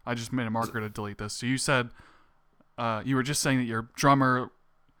 I just made a marker to delete this. So you said you were just saying that your drummer.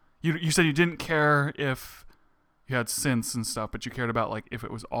 You said you didn't care if you had synths and stuff, but you cared about like if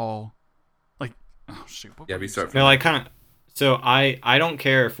it was all like. Oh shoot! What Yeah, were you restart saying? no, like kind of. So I don't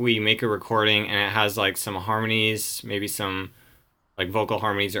care if we make a recording and it has like some harmonies, maybe some like vocal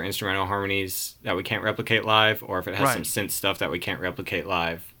harmonies or instrumental harmonies that we can't replicate live, or if it has some Right. synth stuff that we can't replicate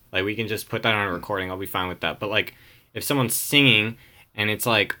live. Like we can just put that on a recording. I'll be fine with that. But like if someone's singing and it's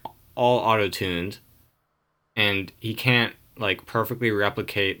like all auto-tuned and he can't like perfectly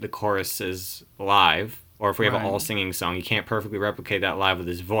replicate the choruses live, or if we have an Right. all singing song, he can't perfectly replicate that live with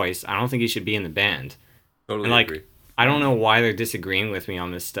his voice, I don't think he should be in the band. Totally And like agree. I don't know why they're disagreeing with me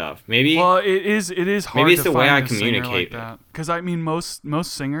on this stuff. Maybe Well, it is hard. Maybe it's to the way find I a singer communicate it. like that. Because I mean, most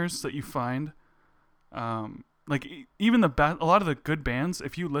singers that you find, like even a lot of the good bands,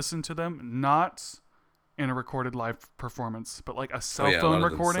 if you listen to them, not in a recorded live performance, but like a cell Oh, yeah, a phone lot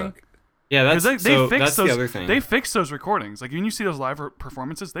of them recording. suck. yeah, Because that's they so fix that's those. the other thing. They fix those recordings. Like when you see those live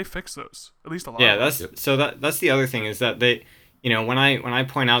performances, they fix those. At least a lot. Yeah, of them. that's Yep. so that's the other thing is that they, when I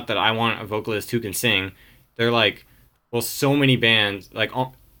point out that I want a vocalist who can sing, they're like, well, so many bands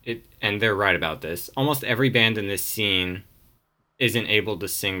and they're right about this. Almost every band in this scene isn't able to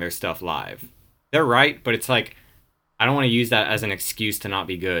sing their stuff live. They're right, but it's like I don't want to use that as an excuse to not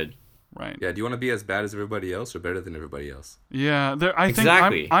be good. right. Yeah, do you want to be as bad as everybody else or better than everybody else? Yeah, I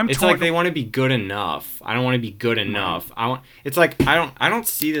Exactly. think I'm it's torn. like they want to be good enough. I don't want to be good enough. It's like I don't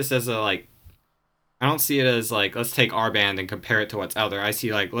see this as I don't see it as like let's take our band and compare it to what's out there. I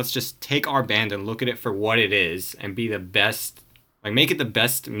see like let's just take our band and look at it for what it is and be the best, like make it the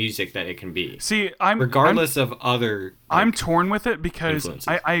best music that it can be. See, Regardless of other I'm like, torn with it because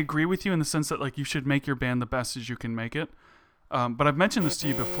influences. I agree with you in the sense that like you should make your band the best as you can make it. But I've mentioned this to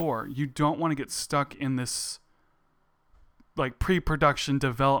you before. You don't want to get stuck in this like pre-production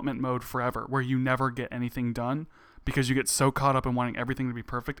development mode forever, where you never get anything done because you get so caught up in wanting everything to be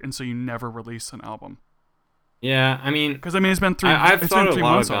perfect, and so you never release an album. Yeah, I mean, Because it's been three. I've it's thought been a 3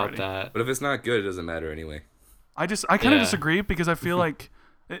 lot months about already. that. But if it's not good, it doesn't matter anyway. I kind of disagree because I feel like,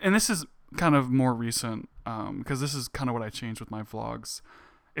 and this is kind of more recent, because this is kind of what I changed with my vlogs.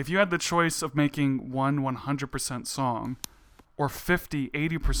 If you had the choice of making one 100% song or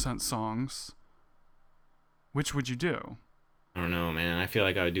 80% songs, which would you do? I don't know, man. I feel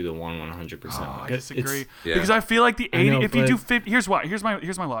like I would do the 100%. Oh, I disagree. Yeah. Because I feel like the I 80, know, if you but- do 50, here's why. Here's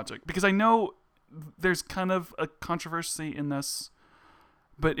my logic. Because I know there's kind of a controversy in this,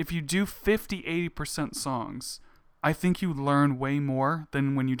 but if you do 80% songs, I think you learn way more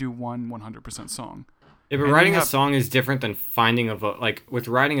than when you do one 100% song. Yeah, but And writing you a have- song is different than finding a vote. Like with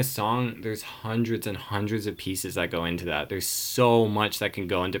writing a song, there's hundreds and hundreds of pieces that go into that. There's so much that can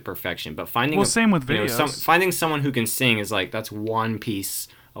go into perfection. But finding Well, same with videos. finding someone who can sing is like that's one piece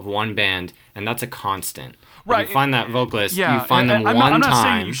of one band, and that's a constant. Like, Right. you find that vocalist, Yeah, you find them I'm one not saying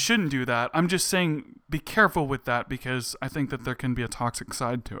time. you shouldn't do that. I'm just saying be careful with that because I think that there can be a toxic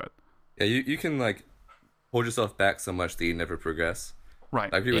side to it. Yeah, you can like hold yourself back so much that you never progress.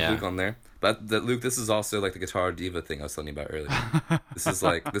 Right. I agree with Yeah. Luke on there. But Luke, this is also like the guitar diva thing I was telling you about earlier. this is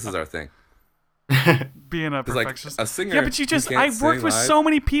our thing. Being a It's like perfectionist. a singer. Yeah, but you who just, can't I've worked sing with live- so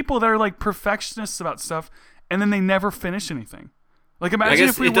many people that are like perfectionists about stuff and then they never finish anything. Like imagine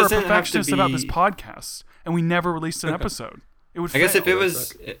guess if we it were a doesn't have to perfectionist about this be- podcast and we never released an episode. It would I guess fail. if it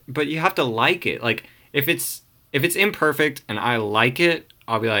was, but you have to like it. Like if it's imperfect and I like it,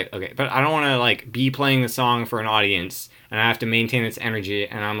 I'll be like, okay. But I don't want to like be playing the song for an audience and I have to maintain its energy.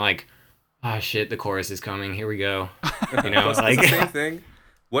 And I'm like, ah, shit, the chorus is coming. Here we go. You know, It's the same like thing.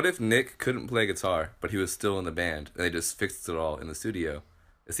 What if Nick couldn't play guitar, but he was still in the band, and they just fixed it all in the studio?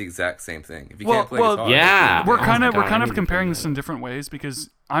 It's the exact same thing. If you Well- can't play well, guitar, yeah. we're Oh kind my of God, I we're need to comparing play this in different ways because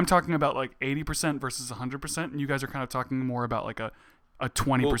I'm talking about like 80% versus 100% and you guys are kind of talking more about like a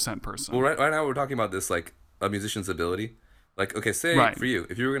 20% person. Well, right now we're talking about this like a musician's ability. Like, okay, say Right. for you,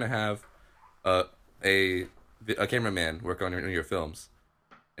 if you were gonna have a cameraman work on your films,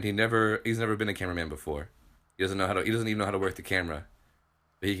 and he's never been a cameraman before. He doesn't even know how to work the camera,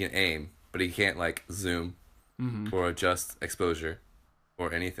 but he can aim, but he can't like zoom or adjust exposure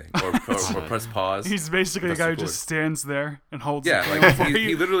or anything or press pause. He's basically a Press guy who record. just stands there and holds Yeah, the like camera for he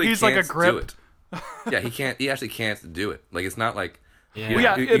you. literally he's can't like a grip. do it. Yeah, he can't. He actually can't do it. Like it's not like. Yeah. Well,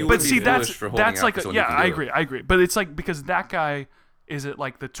 yeah, you but would see, be that's foolish for holding that's out like for a, someone yeah, who can I do it. agree. But it's like because that guy is at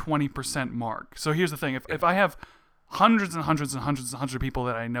like the 20% mark. So here's the thing: if I have hundreds and hundreds and hundreds and hundreds of people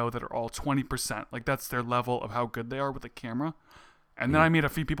that I know that are all 20%, like that's their level of how good they are with a camera, and then I meet a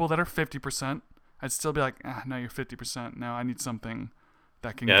few people that are 50%, I'd still be like, no, you're 50%. Now I need something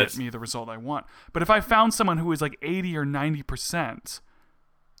that can Yeah, get it's- me the result I want. But if I found someone who is like 80 or 90%.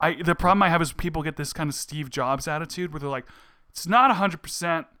 The problem I have is people get this kind of Steve Jobs attitude where they're like, it's not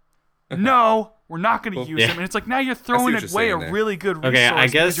 100%. No, we're not going to use yeah. them. And it's like, now you're throwing what you're away a saying there. really good resource Okay, I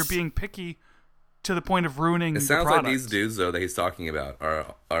because guess- you're being picky to the point of ruining It the sounds product. like these dudes though that he's talking about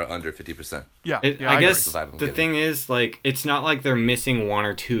are under 50%. Yeah, It, yeah, I agree. guess That's the vibe I'm the getting. thing is, like, it's not like they're missing one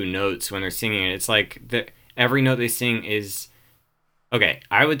or two notes when they're singing it. It's like every note they sing is okay.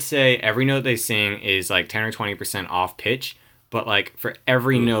 I would say every note they sing is like 10 or 20% off pitch. But like for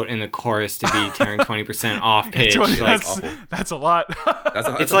every note in the chorus to be 10 or 20% off pitch, like, that's, that's a lot. That's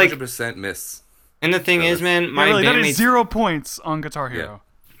a, It's that's like- 100% miss. and the thing is, man, my really, that is bandmates, 0 points on Guitar Hero.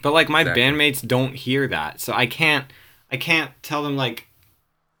 but like my Exactly. bandmates don't hear that, so I can't tell them like,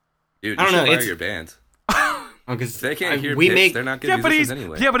 Dude, I you don't should know, fire it's- your band. because If they can't hear we pitch, make, they're not good Yeah, but musicians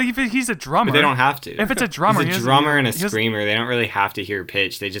anyway. but if he's a drummer, but they don't have to. If it's a drummer, he he's a doesn't- drummer and a he doesn't- screamer. They don't really have to hear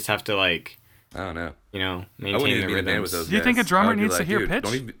pitch. They just have to like, I don't know. you know, I wouldn't maintain even their be in a band with rhythms. those Do you think guys. a drummer I would be needs to like, hear dude, pitch?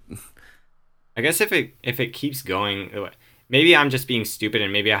 don't even- I guess if it keeps going, maybe I'm just being stupid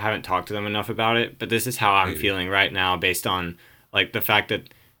and maybe I haven't talked to them enough about it. But this is how I'm Maybe. feeling right now, based on like the fact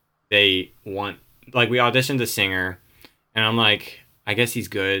that they want, like, we auditioned a singer, and I'm like, I guess he's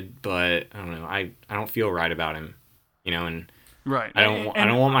good, but I don't know, I don't feel right about him, you know, and right. I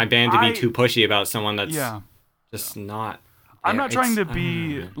don't want my band to be too pushy about someone that's Yeah. just not. I'm there. not trying to It's- I don't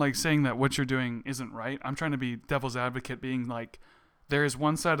know, be man. like saying that what you're doing isn't right. I'm trying to be devil's advocate, being like, there is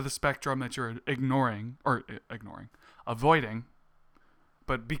one side of the spectrum that you're avoiding,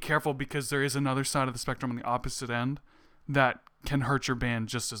 but be careful because there is another side of the spectrum on the opposite end that can hurt your band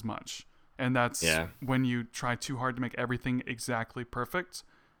just as much. And that's Yeah. when you try too hard to make everything exactly perfect,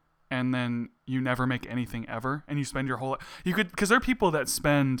 and then you never make anything ever, and you spend your whole because there are people that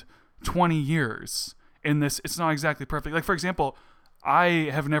spend 20 years in this. It's not exactly perfect. Like for example, I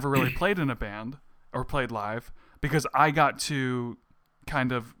have never really played in a band or played live, because I got to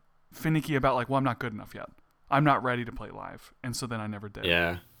kind of finicky about like, well, I'm not good enough yet. I'm not ready to play live, and so then I never did.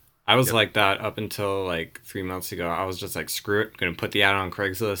 Yeah. I was like that up until like 3 months ago. I was just like, screw it, gonna put the ad on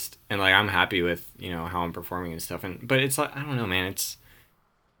Craigslist, and like I'm happy with how I'm performing and stuff. But it's like, I don't know, man.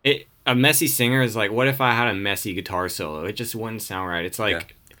 A messy singer is like, what if I had a messy guitar solo? It just wouldn't sound right. It's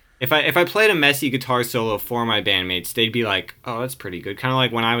like if I played a messy guitar solo for my bandmates, they'd be like, oh, that's pretty good. Kind of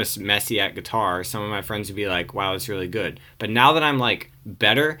like when I was messy at guitar, some of my friends would be like, wow, that's really good. But now that I'm like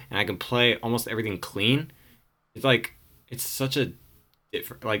better and I can play almost everything clean, it's like it's such a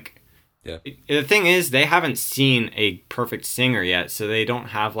different like. Yeah. The thing is, they haven't seen a perfect singer yet, so they don't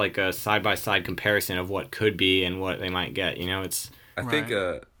have like a side by side comparison of what could be and what they might get. I think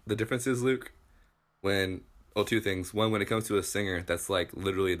the difference is, Luke, two things. One, when it comes to a singer, that's like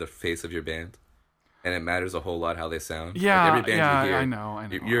literally the face of your band, and it matters a whole lot how they sound. Yeah, like every band you hear, I know.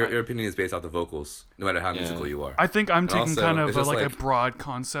 Your opinion is based off the vocals, no matter how musical you are. I think I'm taking also, kind of it's just a broad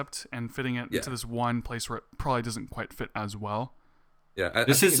concept and fitting it Yeah. into this one place where it probably doesn't quite fit as well. Yeah,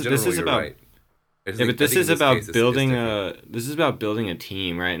 This is about right. but this is about building a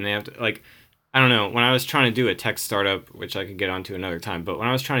team, right? And they have to like, I don't know. When I was trying to do a tech startup, which I could get onto another time, but when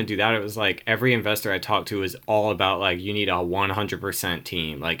I was trying to do that, it was like every investor I talked to was all about like, you need a 100%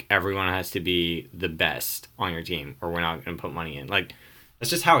 team. Like everyone has to be the best on your team, or we're not going to put money in. Like that's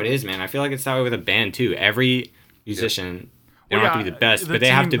just how it is, man. I feel like it's that way with a band too. Every musician, they don't have to be the best, but they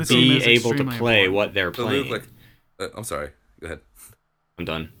have to be able to play important. what they're playing. Luke, I'm sorry. Go ahead. I'm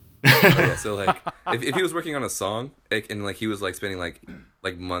done. So like if he was working on a song and like he was like spending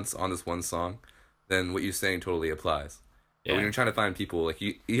like months on this one song, then what you're saying totally applies. But when you're trying to find people, like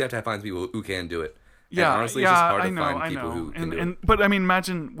you have to find people who can do it. Yeah, and honestly, it's just hard I to know, find I people know. who can do it. But I mean,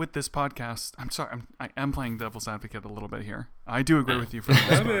 imagine with this podcast. I'm sorry, I am playing devil's advocate a little bit here. I do agree with you for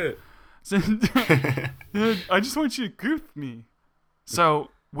the most part. I just want you to agree with me.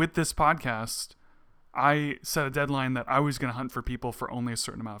 So with this podcast, I set a deadline that I was going to hunt for people for only a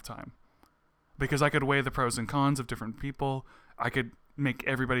certain amount of time, because I could weigh the pros and cons of different people. I could make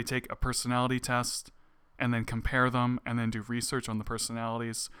everybody take a personality test and then compare them and then do research on the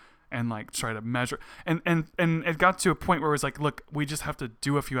personalities and like try to measure. And it got to a point where it was like, look, we just have to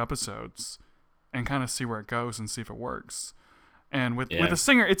do a few episodes and kind of see where it goes and see if it works. And with a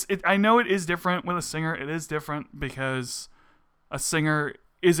singer, I know it is different with a singer. It is different because a singer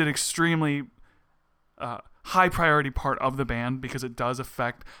is an extremely high priority part of the band, because it does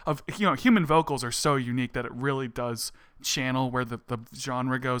affect human vocals are so unique that it really does channel where the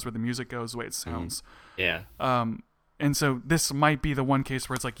genre goes, where the music goes, the way it sounds. Yeah. And so this might be the one case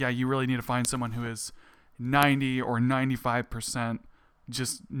where it's like, yeah, you really need to find someone who is 90 or 95%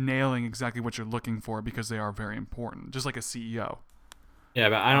 just nailing exactly what you're looking for, because they are very important, just like a CEO. Yeah,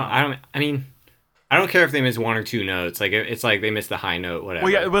 but I mean, I don't care if they miss one or two notes. Like it's like they missed the high note, whatever.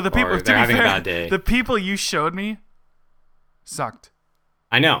 Well, yeah, but the people, they're having a bad day. The people you showed me sucked.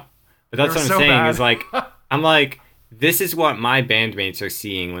 I know, but that's what I'm saying. Bad. Is like, I'm like, this is what my bandmates are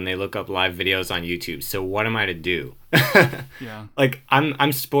seeing when they look up live videos on YouTube. So what am I to do? Yeah. Like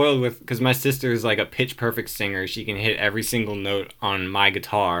I'm spoiled because my sister is like a pitch perfect singer. She can hit every single note on my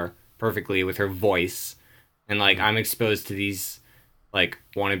guitar perfectly with her voice, and like I'm exposed to these like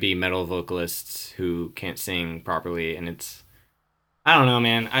wannabe metal vocalists who can't sing properly, and I don't know,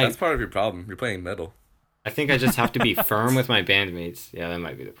 man. That's part of your problem. You're playing metal. I think I just have to be firm with my bandmates. Yeah, that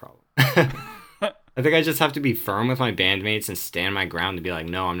might be the problem. I think I just have to be firm with my bandmates and stand my ground to be like,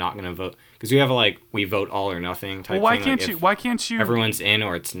 no, I'm not gonna vote, because we have we vote all or nothing type why thing. Why can't you? Everyone's in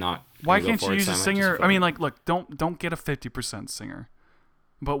or it's not. Why can't you use a singer? I mean, like, look, don't get a 50% singer,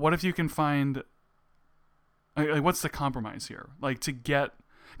 but what if you can find? Like, what's the compromise here? Like, to get,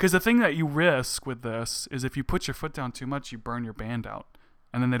 because the thing that you risk with this is if you put your foot down too much, you burn your band out,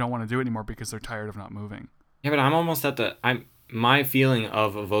 and then they don't want to do it anymore because they're tired of not moving. Yeah, but I'm almost at my feeling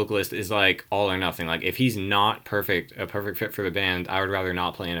of a vocalist is like all or nothing. Like if he's not a perfect fit for the band, I would rather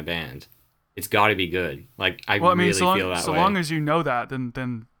not play in a band. It's got to be good. Like I really feel that way. So long as you know that,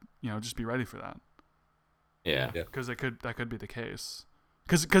 then just be ready for that. Yeah. Because that could be the case.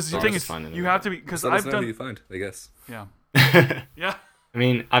 Because the thing is, you have to be. Because I've done. Who you find, I guess. Yeah. Yeah. I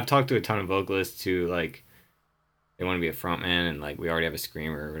mean, I've talked to a ton of vocalists who like they want to be a frontman, and like we already have a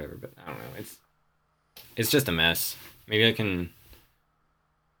screamer or whatever. But I don't know. It's just a mess. Maybe I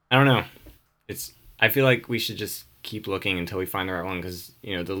don't know. I feel like we should just keep looking until we find the right one, because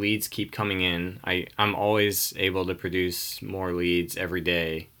the leads keep coming in. I'm always able to produce more leads every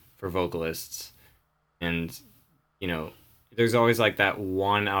day for vocalists, and there's always like that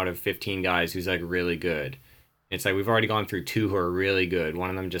 1 out of 15 guys who's like really good. It's like we've already gone through 2 who are really good. One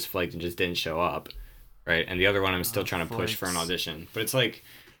of them just flaked and just didn't show up, right? And the other one I'm still trying to push for an flakes. audition. But it's like,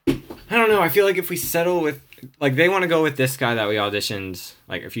 I don't know. I feel like if we settle with, like, they want to go with this guy that we auditioned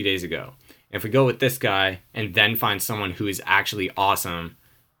like a few days ago. If we go with this guy and then find someone who is actually awesome,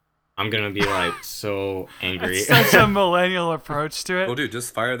 I'm gonna be like so angry. It's such a millennial approach to it. Well, dude,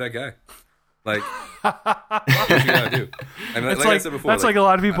 just fire that guy. Like, what you gotta do? I mean, It's like I like said before, that's like a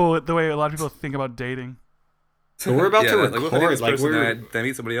lot of people the way a lot of people think about dating. So we're about to like, we'll record. this Like person, we're then I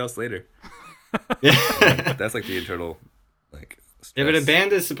meet somebody else later. yeah. That's like the internal, like. Yeah, but a stress.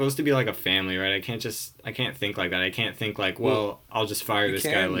 band is supposed to be like a family, right? I can't think like that. I can't think like, well, I'll just fire you this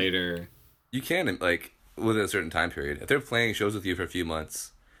guy can. later. You can, like, within a certain time period. If they're playing shows with you for a few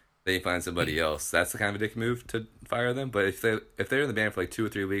months, then you find somebody else. That's the kind of a dick move to fire them. But if they're in the band for like 2 or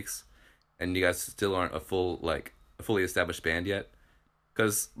 3 weeks, and you guys still aren't a fully established band yet,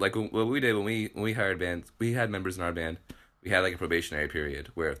 because like what we did when we hired bands, we had members in our band. We had like a probationary period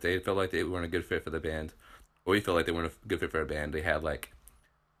where if they felt like they weren't a good fit for the band, or we felt like they weren't a good fit for a band, they had like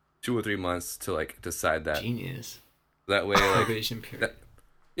 2 or 3 months to like decide that. Genius. That way, like, Probation period.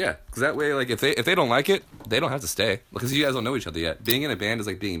 yeah, because that way, like, if they don't like it, they don't have to stay because you guys don't know each other yet. Being in a band is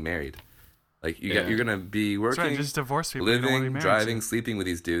like being married. Like you're gonna be That's working, right. Just divorce people. You don't wanna be living, married driving, to. sleeping with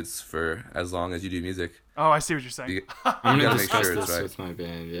these dudes for as long as you do music. Oh, I see what you're saying. You, I'm you gonna gotta make discuss sure it's this right. with my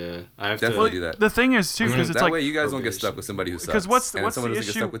band. Yeah, I have Definitely to. do that. The thing is too, I'm gonna- because it's That like, way, you guys don't get probation. stuck with somebody who sucks. Because what's the- and what's someone the doesn't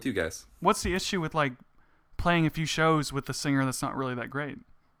get issue- stuck with you guys. what's the issue with like playing a few shows with the singer that's not really that great?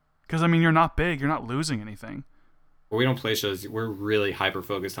 Because I mean, you're not big. You're not losing anything. Well, we don't play shows. We're really hyper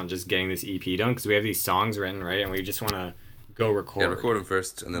focused on just getting this EP done because we have these songs written, right? And we just want to go record. Yeah, record them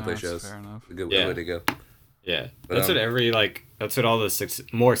first and then play That's shows. fair enough. A good Yeah. way to go. Yeah, But, that's what um, that's what all the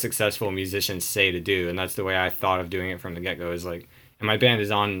more successful musicians say to do, and that's the way I thought of doing it from the get go. Is like, and my band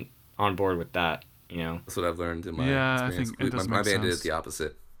is on board with that. You know, That's what I've learned in my Yeah, I experience. think it does my make band did sense. it the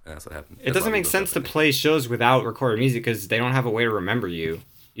opposite, and that's what happened. it doesn't make sense to play shows without recorded music because they don't have a way to remember you.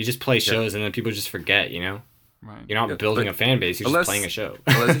 You just play shows and then people just forget. You know, Right. you're not Yeah, building but a fan base. You're unless- just playing a show.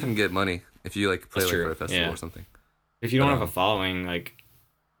 Unless you can get money if you like play That's like true, for a festival yeah. or something. If you don't But, have a following, like,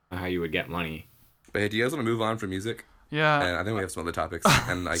 how you would get money. But hey, do you guys want to move on from music? Yeah. And I think we have some other topics,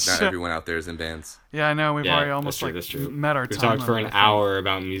 and like not Sure. everyone out there is in bands. Yeah, I know. We've Yeah, already that's almost true, like that's true. met our We time. talked for an limit, hour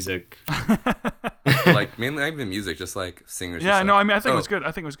about music. Like mainly not even music, just like singers. Yeah, and no, stuff. I mean, I think Oh, it was good.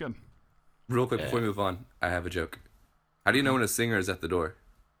 I think it was good. Real quick Yeah. before we move on, I have a joke. How do you know when a singer is at the door?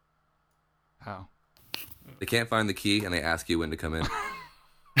 How? They can't find the key, and they ask you when to come in.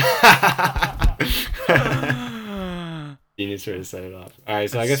 Genius way to set it off. All right,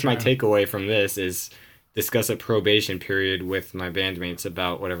 so I guess my takeaway from this is discuss a probation period with my bandmates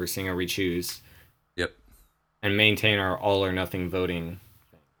about whatever singer we choose Yep. and maintain our all or nothing voting.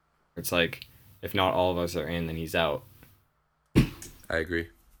 It's like, if not all of us are in, then he's out. I agree.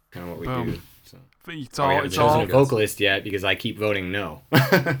 Kind of what we Boom. do. So. It's We all haven't it's chosen all a vocalist yet because I keep voting no.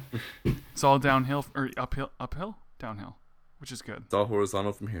 it's all downhill or uphill, downhill, which is good. It's all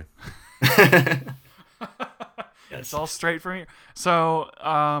horizontal from here. It's all straight from here. So,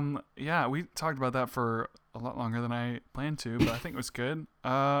 yeah, we talked about that for a lot longer than I planned to, but I think it was good.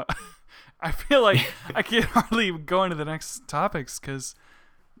 I feel like I can't hardly go into the next topics because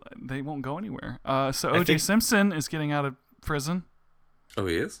they won't go anywhere. So O.J. Simpson is getting out of prison. Oh,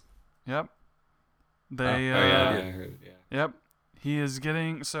 he is? Yep. They. Oh, yeah, I heard, yeah. Yep. He is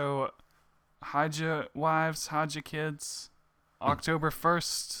getting so. Hide your wives, hide your kids. October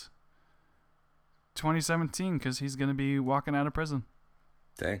 1st, 2017, because he's gonna be walking out of prison.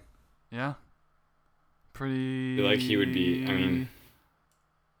 Dang. Yeah. Pretty. I feel like he would be. I mean,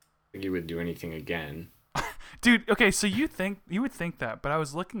 I think he would do anything again. Dude, okay, so you would think that, but I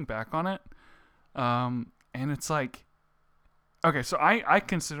was looking back on it, and it's like, okay, so I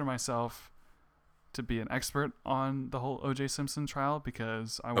consider myself to be an expert on the whole O.J. Simpson trial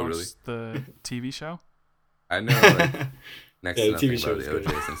because I watched really? the TV show. I know, like, next Yeah, to the TV nothing show about is the good.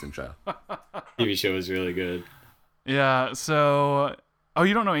 O.J. Simpson trial. TV show is really good. Yeah, so oh,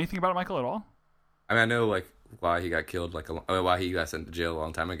 you don't know anything about Michael at all, I mean, I know, like, why he got killed, like, why he got sent to jail a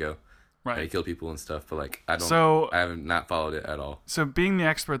long time ago. right? And he killed people and stuff, but, like, I have not followed it at all. So being the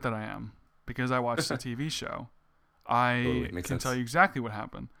expert that I am, because I watched the TV show, I Totally, makes can sense. tell you exactly what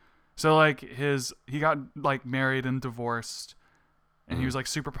happened. So like he got like married and divorced, and he was like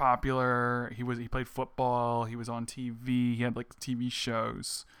super popular. He played football. He was on TV. He had like TV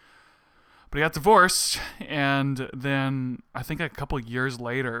shows. But he got divorced, and then I think a couple years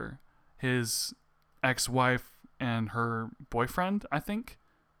later, his ex-wife and her boyfriend, I think,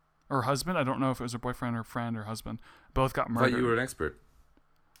 or husband, I don't know if it was her boyfriend or friend or husband, both got I murdered. thought you were an expert.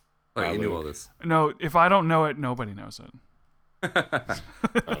 Like, you knew all this. No, if I don't know it, nobody knows it.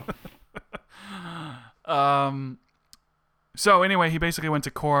 So anyway, he basically went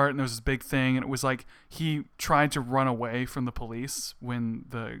to court, and there was this big thing, and it was like he tried to run away from the police when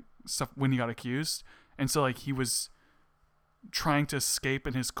he got accused, and so like he was trying to escape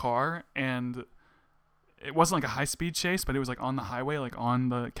in his car, and it wasn't like a high speed chase, but it was like on the highway, like on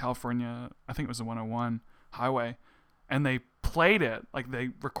the California, I think it was the 101 highway, and they played it, like they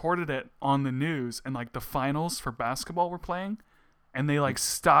recorded it on the news, and like the finals for basketball were playing, and they like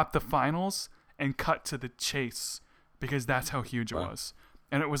stopped the finals and cut to the chase because that's how huge it was.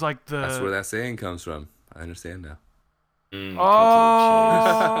 And it was like That's where that saying comes from. I understand now.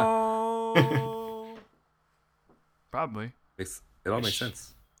 Oh, probably. It all makes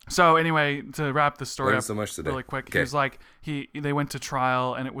sense. So anyway, to wrap the story Learned up so much today. really quick, Okay. it was like they went to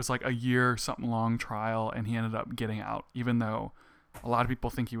trial, and it was like a year something long trial, and he ended up getting out, even though a lot of people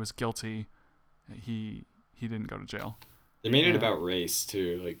think he was guilty. He didn't go to jail. They made it about race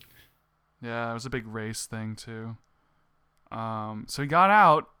too, like. Yeah, it was a big race thing too. So he got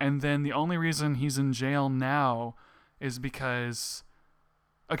out, and then the only reason he's in jail now is because.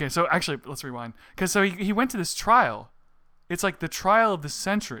 Okay, so actually, let's rewind. Because so he went to this trial. It's like the trial of the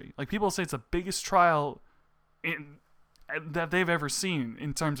century. Like people say, it's the biggest trial that they've ever seen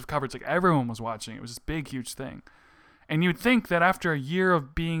in terms of coverage. Like everyone was watching. It was this big, huge thing. And you'd think that after a year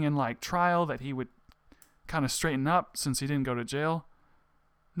of being in like trial, that he would kind of straighten up since he didn't go to jail.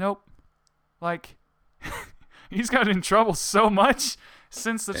 Nope. Like he's got in trouble so much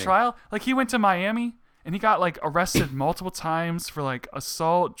since the trial. Like he went to Miami and he got like arrested multiple times for like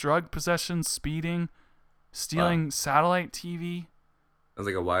assault, drug possession, speeding, stealing satellite TV. Sounds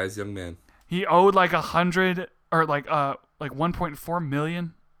like a wise young man. He owed like 100 or like 1.4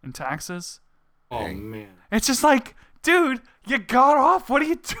 million in taxes. Oh Dang. man. It's just like, dude, you got off. What are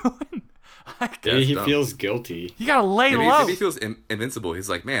you doing? Like, Maybe he dumb. feels guilty. you gotta lay Maybe, low. maybe he feels invincible. He's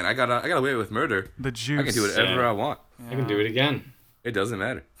like, man, I got away with murder. The juice. I can do whatever Yeah. I want. I can do it again. It doesn't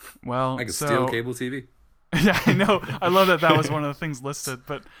matter. Well, I can so, steal cable TV. Yeah, I know. I love that was one of the things listed.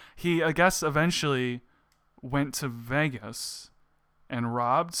 But he, I guess, eventually went to Vegas and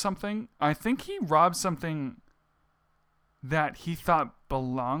robbed something. I think he robbed something that he thought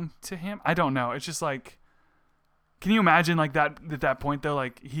belonged to him. I don't know. It's just like, can you imagine like that at that point though?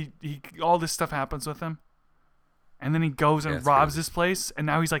 Like he all this stuff happens with him, and then he goes and Yeah, it's robs crazy. this place, and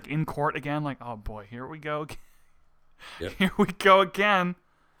now he's like in court again. Like, oh boy, here we go. Yep. Here we go again.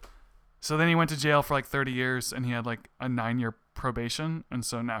 So then he went to jail for like 30 years, and he had like a 9-year probation, and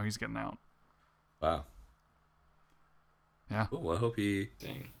so now he's getting out. Wow. Yeah. Cool. Well, I hope he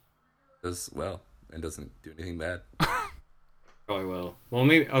Dang. does well and doesn't do anything bad. Probably will. Well,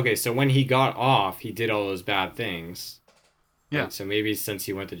 maybe. Okay, so when he got off, he did all those bad things. Yeah. Right? So maybe since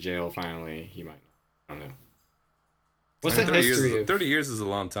he went to jail finally, he might. I don't know. What's I the mean, history of? 30 years is a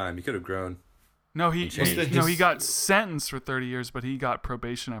long time. He could have grown. No, he What's the he got sentenced for 30 years, but he got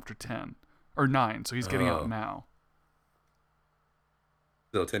probation after 10 or 9, so he's getting Oh. out now.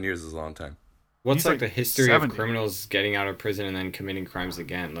 Still, 10 years is a long time. What's He's like like the history 70. of criminals getting out of prison and then committing crimes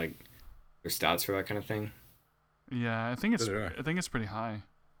again? Like, there's stats for that kind of thing. Yeah, I think it's Sure there are. pretty high.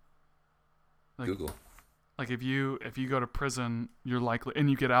 Like, Google. Like if you go to prison, you're likely, and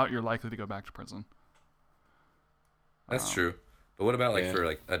you get out, you're likely to go back to prison. That's true. But what about like Yeah. for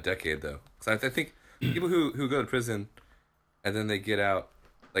like a decade though? Because I think people who go to prison and then they get out,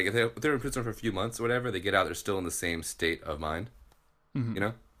 like if they're in prison for a few months or whatever, they get out, they're still in the same state of mind. Mhm. You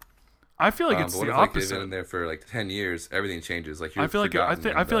know? I feel like it's but what the if like they've been opposite. in there for like 10 years, everything changes. Like you're I feel like forgotten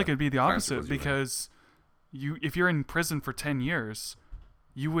when I feel like it'd be the crime opposite was you were in. because if you're in prison for 10 years,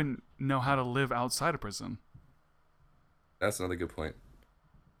 you wouldn't know how to live outside of prison. That's another good point.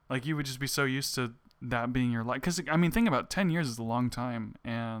 Like you would just be so used to that being your life. Because I mean, think about 10 years is a long time,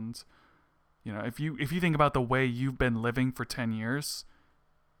 and you know if you think about the way you've been living for 10 years,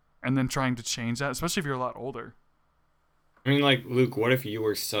 and then trying to change that, especially if you're a lot older. I mean, like, Luke, what if you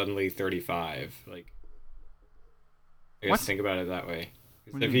were suddenly 35? Like, I guess What? think about it that way.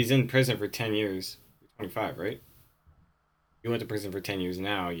 What do If you he's in prison for 10 years, you're 25, right? You went to prison for 10 years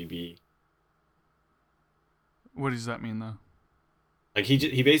now, you'd be... What does that mean though? Like,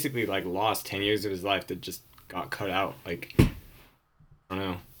 he basically, like, lost 10 years of his life that just got cut out. Like, I don't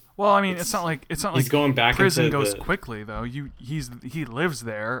know. Well, I mean, It's- it's not like He's going back prison into goes the... quickly though. He lives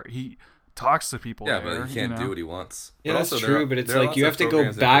there. He talks to people Yeah, there. but he can't you know? do what he wants. Yeah, But that's also, true, but it's there are like you lots have of to go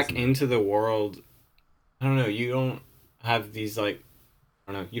programs in back prison. into the world. I don't know. You don't have these, like,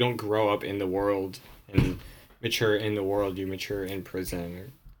 I don't know. You don't grow up in the world and mature in the world. You mature in prison. Or,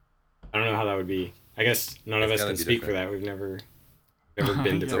 I don't know how that would be. I guess none of It's us gotta can be speak for that. We've never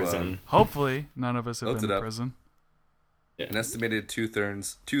been to Yeah. prison. Hopefully, none of us have Looked been it to up. prison. An estimated two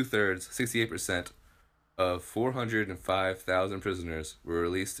thirds, 68% of 405,000 prisoners were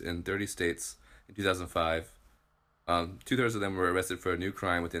released in 30 states in 2005. 2/3 of them were arrested for a new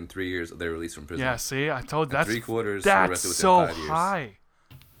crime within 3 years of their release from prison. Yeah, see, I told And that's 3/4 were that's arrested within so 5 years. high.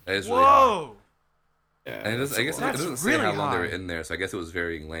 That is really high. Whoa, Yeah, And I guess it That's doesn't say really how long they were high. in there, so I guess it was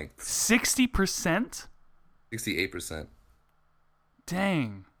varying lengths. 60%. 68%.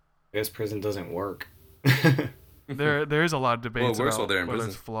 Dang. I guess prison doesn't work. There is a lot of debates Well, it works about while they're in whether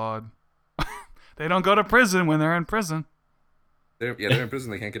prison. it's flawed. They don't go to prison when they're in prison. They're in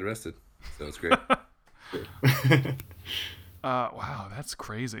prison. They can't get arrested, so it's great. Wow, that's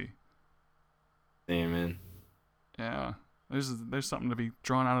crazy. Damn, man. Yeah, there's something to be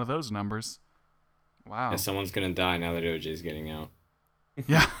drawn out of those numbers. Wow. Yeah, someone's gonna die now that OJ's getting out.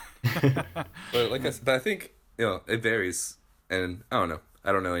 Yeah. But like I said, but I think it varies, and I don't know.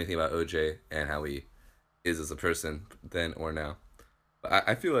 I don't know anything about OJ and how he is as a person then or now. But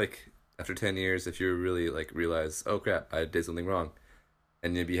I feel like after 10 years, if you really like realize, oh crap, I did something wrong,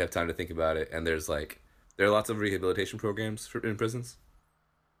 and maybe you have time to think about it, and there are lots of rehabilitation programs in prisons.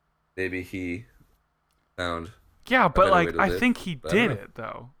 Maybe he found. Yeah, but better way like to I live, think he but I don't did know. it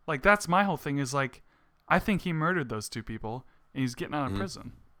though. Like that's my whole thing is like I think he murdered those two people and he's getting out Mm-hmm. of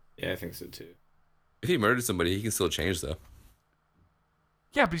prison. Yeah, I think so too. If he murdered somebody, he can still change though.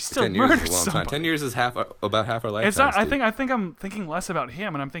 Yeah, but he still 10 years murdered is a long somebody. time. 10 years is about half our lifetime. It's not. I think I'm thinking less about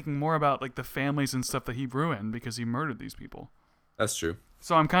him, and I'm thinking more about like the families and stuff that he ruined because he murdered these people. That's true.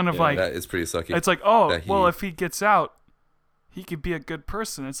 So I'm kind of Yeah, like, That is pretty sucky. it's like, oh, that well, he- if he gets out, he could be a good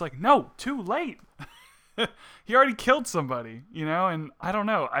person. It's like, no, too late. He already killed somebody, and I don't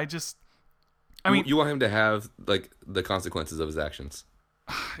know. I mean, you want him to have like the consequences of his actions.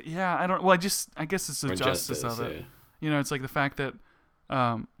 yeah, I don't. Well, I guess it's the Or justice of justice, it. It's like the fact that,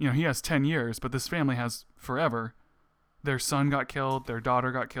 he has 10 years, but this family has forever. Their son got killed. Their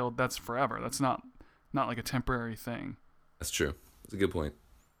daughter got killed. That's forever. That's not like a temporary thing. That's true. That's a good point.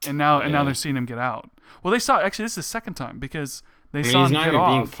 And now Yeah. they're seeing him get out. Well, this is the second time because they I mean, saw he's him not get even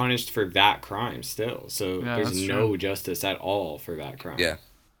being off. punished for that crime still. So Yeah, there's that's no true. justice at all for that crime. Yeah.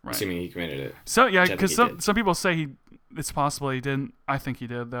 Right. Assuming he committed it. So yeah, Which I think because he some did. some people say it's possible he didn't. I think he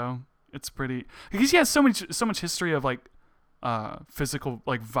did though. It's pretty because he has so much history of like physical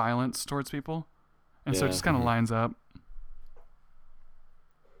like violence towards people, and so it Yeah. just kind of lines up.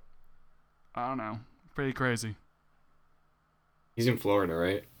 I don't know, pretty crazy. He's in Florida,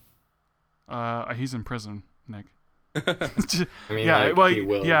 right? He's in prison, Nick. I mean, Yeah, like, well, he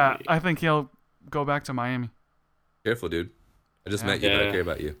will yeah, be. I think he'll go back to Miami. Careful, dude. I just Yeah. met you, but I Yeah. care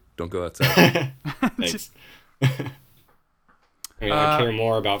about you. Don't go outside. Thanks. I mean, I care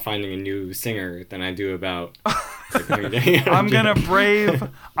more about finding a new singer than I do about. I'm gonna brave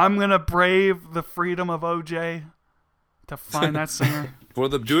the freedom of OJ to find that singer Do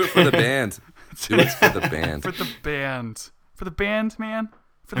it for the band. Do it for the band. for the band, man.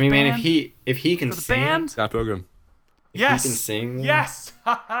 For I the mean, band. man, if he can for the sing, band. Scott Pilgrim. Yes, he can sing, then- yes.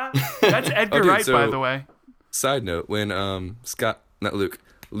 That's Edgar dude, Wright, by so- the way. Side note: when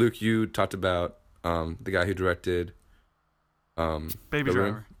Luke, you talked about the guy who directed Baby The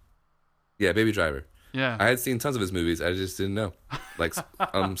Room? Driver. Yeah, Baby Driver. Yeah. I had seen tons of his movies. I just didn't know. Like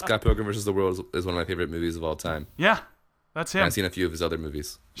Scott Pilgrim versus the World is one of my favorite movies of all time. Yeah. That's And him. I've seen a few of his other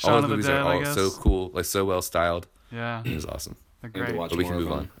movies. Shaun all of his the movies Dead, are I all so guess. cool, like so well styled. Yeah. It was awesome. They're I need to great. watch But we more can of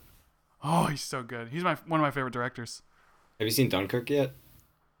move them. on. Oh, he's so good. He's one of my favorite directors. Have you seen Dunkirk yet?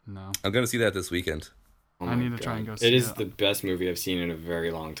 No. I'm gonna see that this weekend. Oh I my need to try and God. go see It is it. the best movie I've seen in a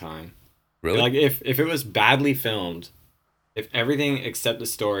very long time. Really? Like if it was badly filmed, if everything except the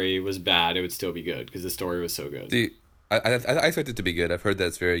story was bad, it would still be good because the story was so good. See, I expect it to be good. I've heard that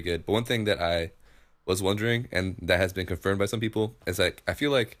it's very good. But one thing that I was wondering, and that has been confirmed by some people, is like I feel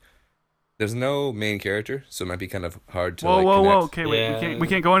like there's no main character, so it might be kind of hard to Whoa, like whoa, connect. whoa. Okay, wait. Yeah. We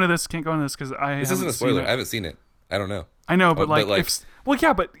can't go into this. Can't go into this because I. This isn't a haven't seen spoiler. it. I haven't seen it. I don't know. I know, but But, like,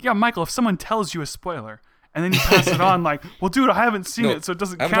 Michael, if someone tells you a spoiler and then you pass it on, like, well, dude, I haven't seen No, it, so it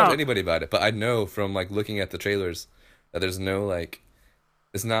doesn't I haven't talked to count. anybody about it, but I know from like looking at the trailers that there's no like,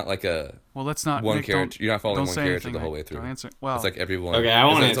 it's not like a Well, let's not. one Nick, character. Don't, You're not following don't one say character anything, the whole Nick. way through. Don't answer. Well, It's like everyone. Okay, I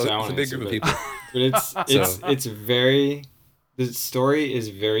won't it's answer. a big group of people. But it's very the story is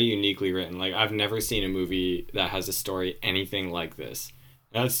very uniquely written. Like I've never seen a movie that has a story anything like this.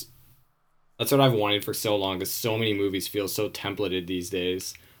 That's what I've wanted for so long because so many movies feel so templated these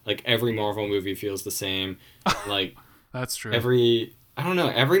days. Like every Marvel movie feels the same. Like that's true. I don't know,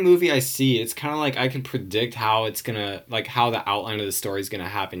 every movie I see, it's kind of like I can predict how it's gonna, like how the outline of the story is gonna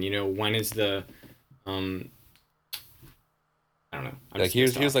happen. You know, when is the I don't know. I'm Like just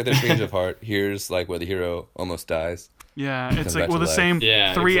here's gonna like the change of heart. Here's like where the hero almost dies. Yeah, it's Comes like back well to the life. same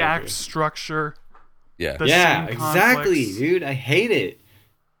Yeah, 3-act exactly. structure. Yeah. The Yeah, scene exactly, conflicts. dude. I hate it.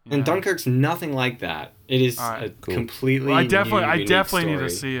 Yeah. And Dunkirk's nothing like that. It is All right, a cool. completely Well, I unique definitely need story.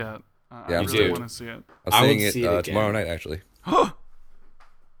 to see it. Yeah, I I'm really too. want to see it. I'm I would seeing see it, it tomorrow again. night, actually.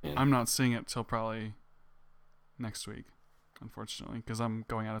 I'm not seeing it till probably next week, unfortunately, because I'm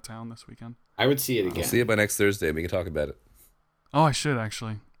going out of town this weekend. I would see it I'll again. see it by next Thursday, and we can talk about it. Oh, I should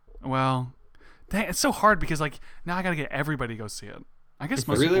actually. Well, dang, it's so hard because like now I gotta get everybody to go see it. I guess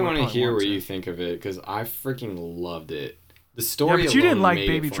I most really people want to probably hear want what to. you think of it because I freaking loved it. The Yeah, story. but you didn't alone like made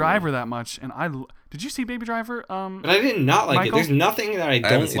Baby it for me. Driver that much, and did you see Baby Driver? But I did not like Michael? it. There's nothing that I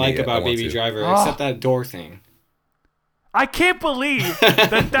haven't don't seen it like yet. I about want Baby to. Driver Oh. except that door thing. I can't believe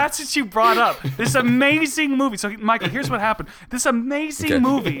that's what you brought up. This amazing movie. So, Michael, here's what happened. This amazing Okay.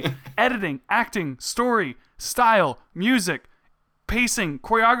 movie, editing, acting, story, style, music, pacing,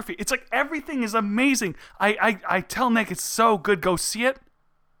 choreography. It's like everything is amazing. I tell Nick it's so good. Go see it.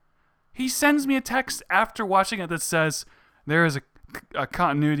 He sends me a text after watching it that says there is a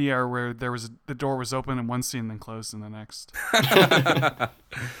continuity error where the door was open in one scene and then closed in the next.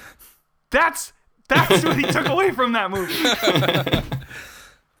 That's what he took away from that movie.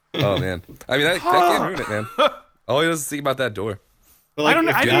 Oh man, I mean that can't ruin it, man. All he does is think about that door. But, I like, don't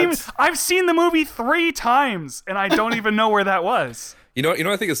know. if I didn't even. that's- I've seen the movie 3 times, and I don't even know where that was. You know what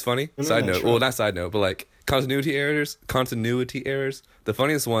I think is funny? Side that's note. right. Well, not side note, but like continuity errors. Continuity errors. The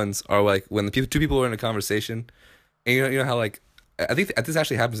funniest ones are like when two people are in a conversation, and you know how like I think this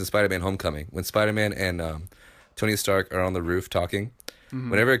actually happens in Spider-Man: Homecoming when Spider-Man and Tony Stark are on the roof talking. Mm-hmm.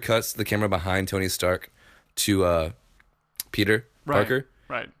 Whenever it cuts the camera behind Tony Stark to Peter Parker,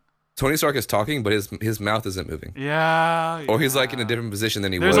 Right. Tony Stark is talking, but his mouth isn't moving, Yeah. or he's like in a different position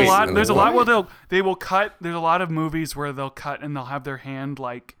than he There's was. a lot. in There's the a lot war. where they will cut. There's a lot of movies where they'll cut and they'll have their hand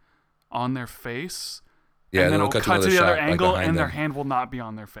like on their face. Yeah, and then it'll it'll cut to the another other shot, like, angle, behind and their them. hand will not be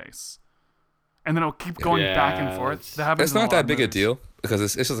on their face. And then it'll keep going back and Yeah, forth. it's- That happens It's in a not lot that of big a movies. deal because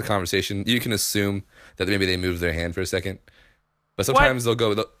it's just a conversation. You can assume that maybe they moved their hand for a second, but sometimes they'll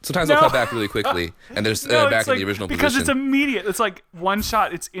No. they'll cut back really quickly, and they're No, back it's in like, the original because position. it's immediate. It's like one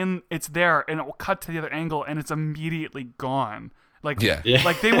shot. It's there, and it will cut to the other angle, and it's immediately gone. Like Yeah. Yeah.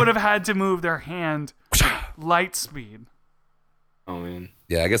 like they would have had to move their hand light speed. Oh man.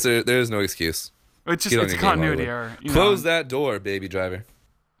 Yeah, I guess there is no excuse. It's just Get on it's a your game, continuity Oliver. error. You Close know? that door, Baby Driver.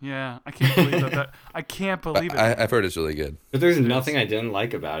 Yeah, I can't believe that. I can't believe it. I've heard it's really good. But there's nothing I didn't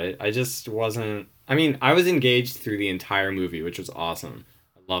like about it. I just wasn't. I mean, I was engaged through the entire movie, which was awesome.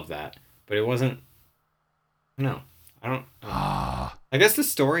 I love that. But it wasn't. No, I don't. I guess the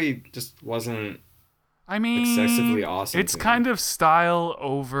story just wasn't I mean, excessively awesome. it's to me. kind of style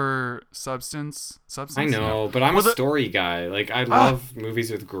over substance. I know, but I'm Well, a story guy. Like I love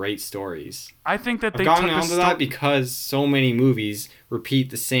movies with great stories. I think that I've they gotten took onto that because so many movies repeat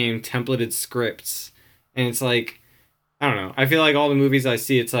the same templated scripts, and it's like, I don't know. I feel like all the movies I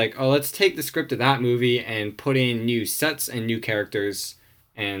see, it's like, oh, let's take the script of that movie and put in new sets and new characters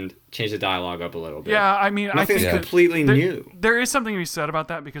and change the dialogue up a little bit. Yeah, I mean, I Nothing's think that completely there, new. There is something to be said about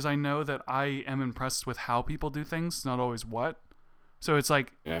that because I know that I am impressed with how people do things, not always what. So it's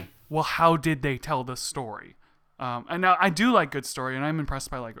like, Yeah. well, how did they tell the story? And now I do like good story, and I'm impressed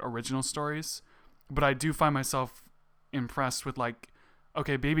by like original stories, but I do find myself impressed with like,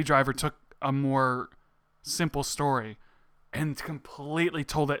 okay, Baby Driver took a more simple story and completely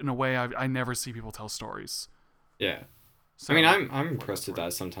told it in a way I never see people tell stories. Yeah. So, I mean, I'm impressed with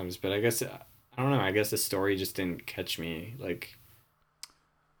that sometimes, but I guess I don't know. I guess the story just didn't catch me. Like,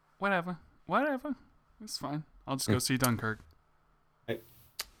 whatever, it's fine. I'll just go see Dunkirk.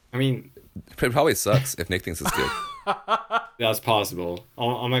 I mean, It probably sucks if Nick thinks it's good. that's possible.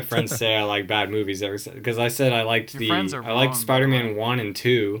 All my friends say I like bad movies because I said I liked Your friends are I liked wrong, Spider-Man by the way. 1 and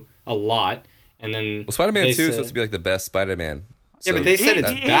 2 a lot, and then Well, Spider-Man 2 they is said- supposed to be like the best Spider-Man. Yeah, but they said It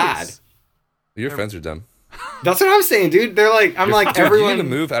it's is. bad. Your friends are dumb. That's what I'm saying, dude. They're like, I'm like Dude, you everyone. need to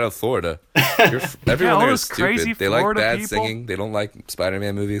move out of Florida. Everyone all there those is crazy stupid. They like Florida bad people. singing. They don't like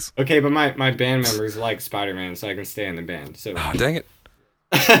Spider-Man movies. Okay, but my band members like Spider-Man, so I can stay in the band. So, Oh, dang it.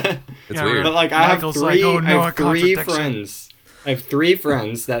 It's Yeah, weird. but like, I have Michael's three. like, "Oh, no, I have a three contradiction." friends. I have 3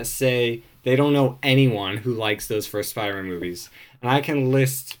 friends that say they don't know anyone who likes those first Spider-Man movies, and I can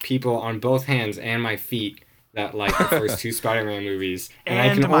list people on both hands and my feet that like the first 2 Spider-Man movies, and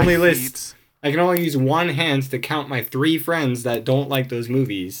I can my only feet. list. I can only use one hand to count my 3 friends that don't like those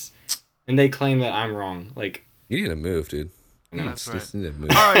movies, and they claim that I'm wrong. Like, You need to move, dude. That's right. Just need to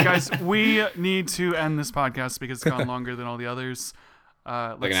move. All right, guys, we need to end this podcast because it's gone longer than all the others.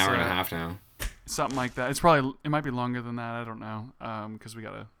 like an hour and a half now. Something like that. It might be longer than that. I don't know. Because we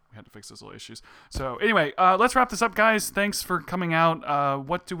gotta we had to fix those little issues. So anyway, let's wrap this up, guys. Thanks for coming out.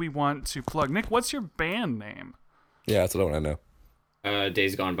 What do we want to plug? Nick, what's your band name? Yeah, that's what I want to know.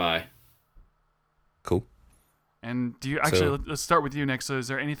 Days Gone By. Cool. And do you actually? Let's start with you, Nick. So is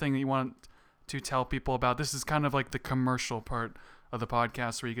there anything that you want to tell people about? This is kind of like the commercial part of the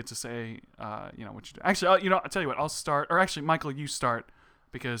podcast where you get to say, what you do. Actually, I'll tell you what. I'll start, or actually, Michael, you start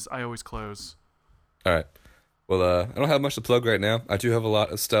because I always close. All right. Well, I don't have much to plug right now. I do have a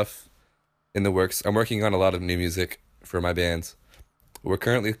lot of stuff in the works. I'm working on a lot of new music for my bands. We're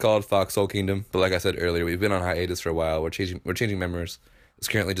currently called Foxhole Kingdom, but like I said earlier, we've been on hiatus for a while. We're changing members. It's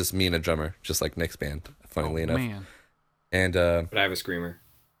currently just me and a drummer, just like Nick's band, funnily enough. Man. And but I have a screamer.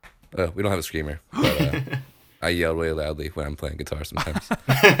 We don't have a screamer, but I yell really loudly when I'm playing guitar sometimes.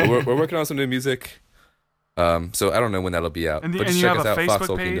 But we're working on some new music. So I don't know when that'll be out. And, but and just you check have us a out, Facebook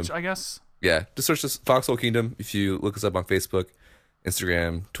Foxhole page, Kingdom. I guess? Yeah, just search this Foxhole Kingdom. If you look us up on Facebook,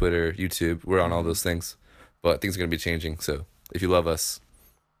 Instagram, Twitter, YouTube, we're on all those things. But things are going to be changing. So if you love us,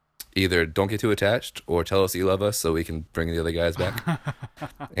 either don't get too attached or tell us that you love us so we can bring the other guys back.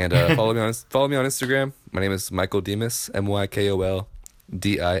 And follow me on Instagram. My name is Michael Dimas, MykolDimas.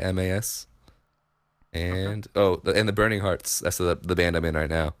 And and the Burning Hearts. That's the band I'm in right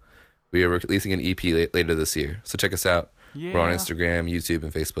now. We are releasing an EP later this year. So check us out. Yeah. We're on Instagram, YouTube,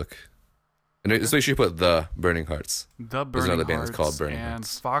 and Facebook. And just make sure you put The Burning Hearts. The Burning There's another band Hearts that's called Burning and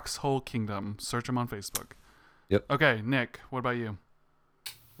Hearts. Foxhole Kingdom. Search them on Facebook. Yep. Okay, Nick, what about you?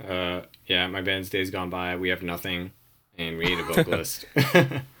 Yeah, my band's Days Gone By. We have nothing, and we need a vocalist.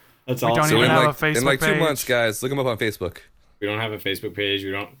 That's We all. don't So even in have like, a Facebook in like 2 page. months, guys, look them up on Facebook. We don't have a Facebook page.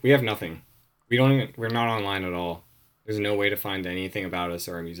 We have nothing. We're not online at all. There's no way to find anything about us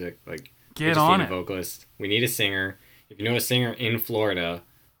or our music. Like, we Get just on need it. a vocalist. We need a singer. If you know a singer in Florida,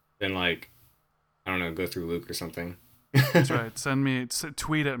 then I don't know, go through Luke or something. That's right.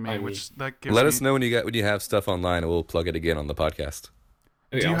 Tweet at me, I mean, which that gives Let me, us know when you have stuff online, and we'll plug it again on the podcast.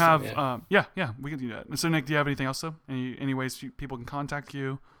 Do you have? Yeah. Yeah, we can do that. So, Nick, do you have anything else though? Any ways people can contact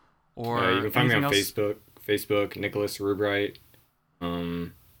you, or You can find me on anything else? Facebook, Nicholas Rubright.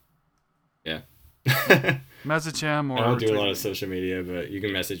 Yeah. Message him, or I don't do a tweet lot me. of social media, but you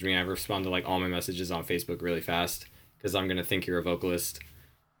can message me. I respond to all my messages on Facebook really fast because I'm gonna think you're a vocalist.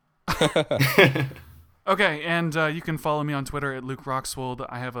 Okay, and you can follow me on Twitter at Luke Roxwold.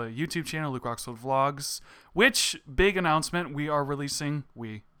 I have a YouTube channel, Luke Roxwold Vlogs, which, big announcement,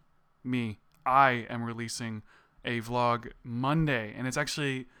 I am releasing a vlog Monday, and it's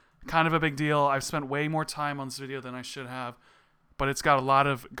actually kind of a big deal. I've spent way more time on this video than I should have, but it's got a lot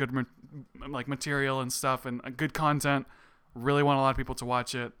of good material and stuff and good content. Really want a lot of people to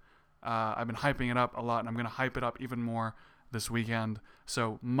watch it. I've been hyping it up a lot, and I'm going to hype it up even more this weekend.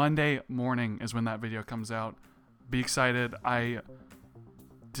 So Monday morning is when that video comes out. Be excited. I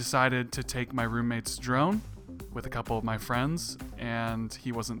decided to take my roommate's drone with a couple of my friends, and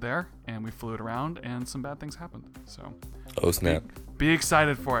he wasn't there, and we flew it around, and some bad things happened. So Oh, snap. be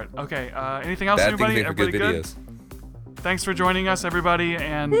excited for it. Okay, anything else, Bad things everybody? make for good Everybody good? videos. Thanks for joining us, everybody,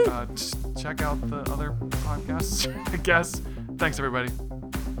 and check out the other podcasts, I guess. Thanks, everybody.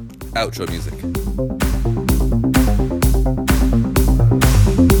 Outro music.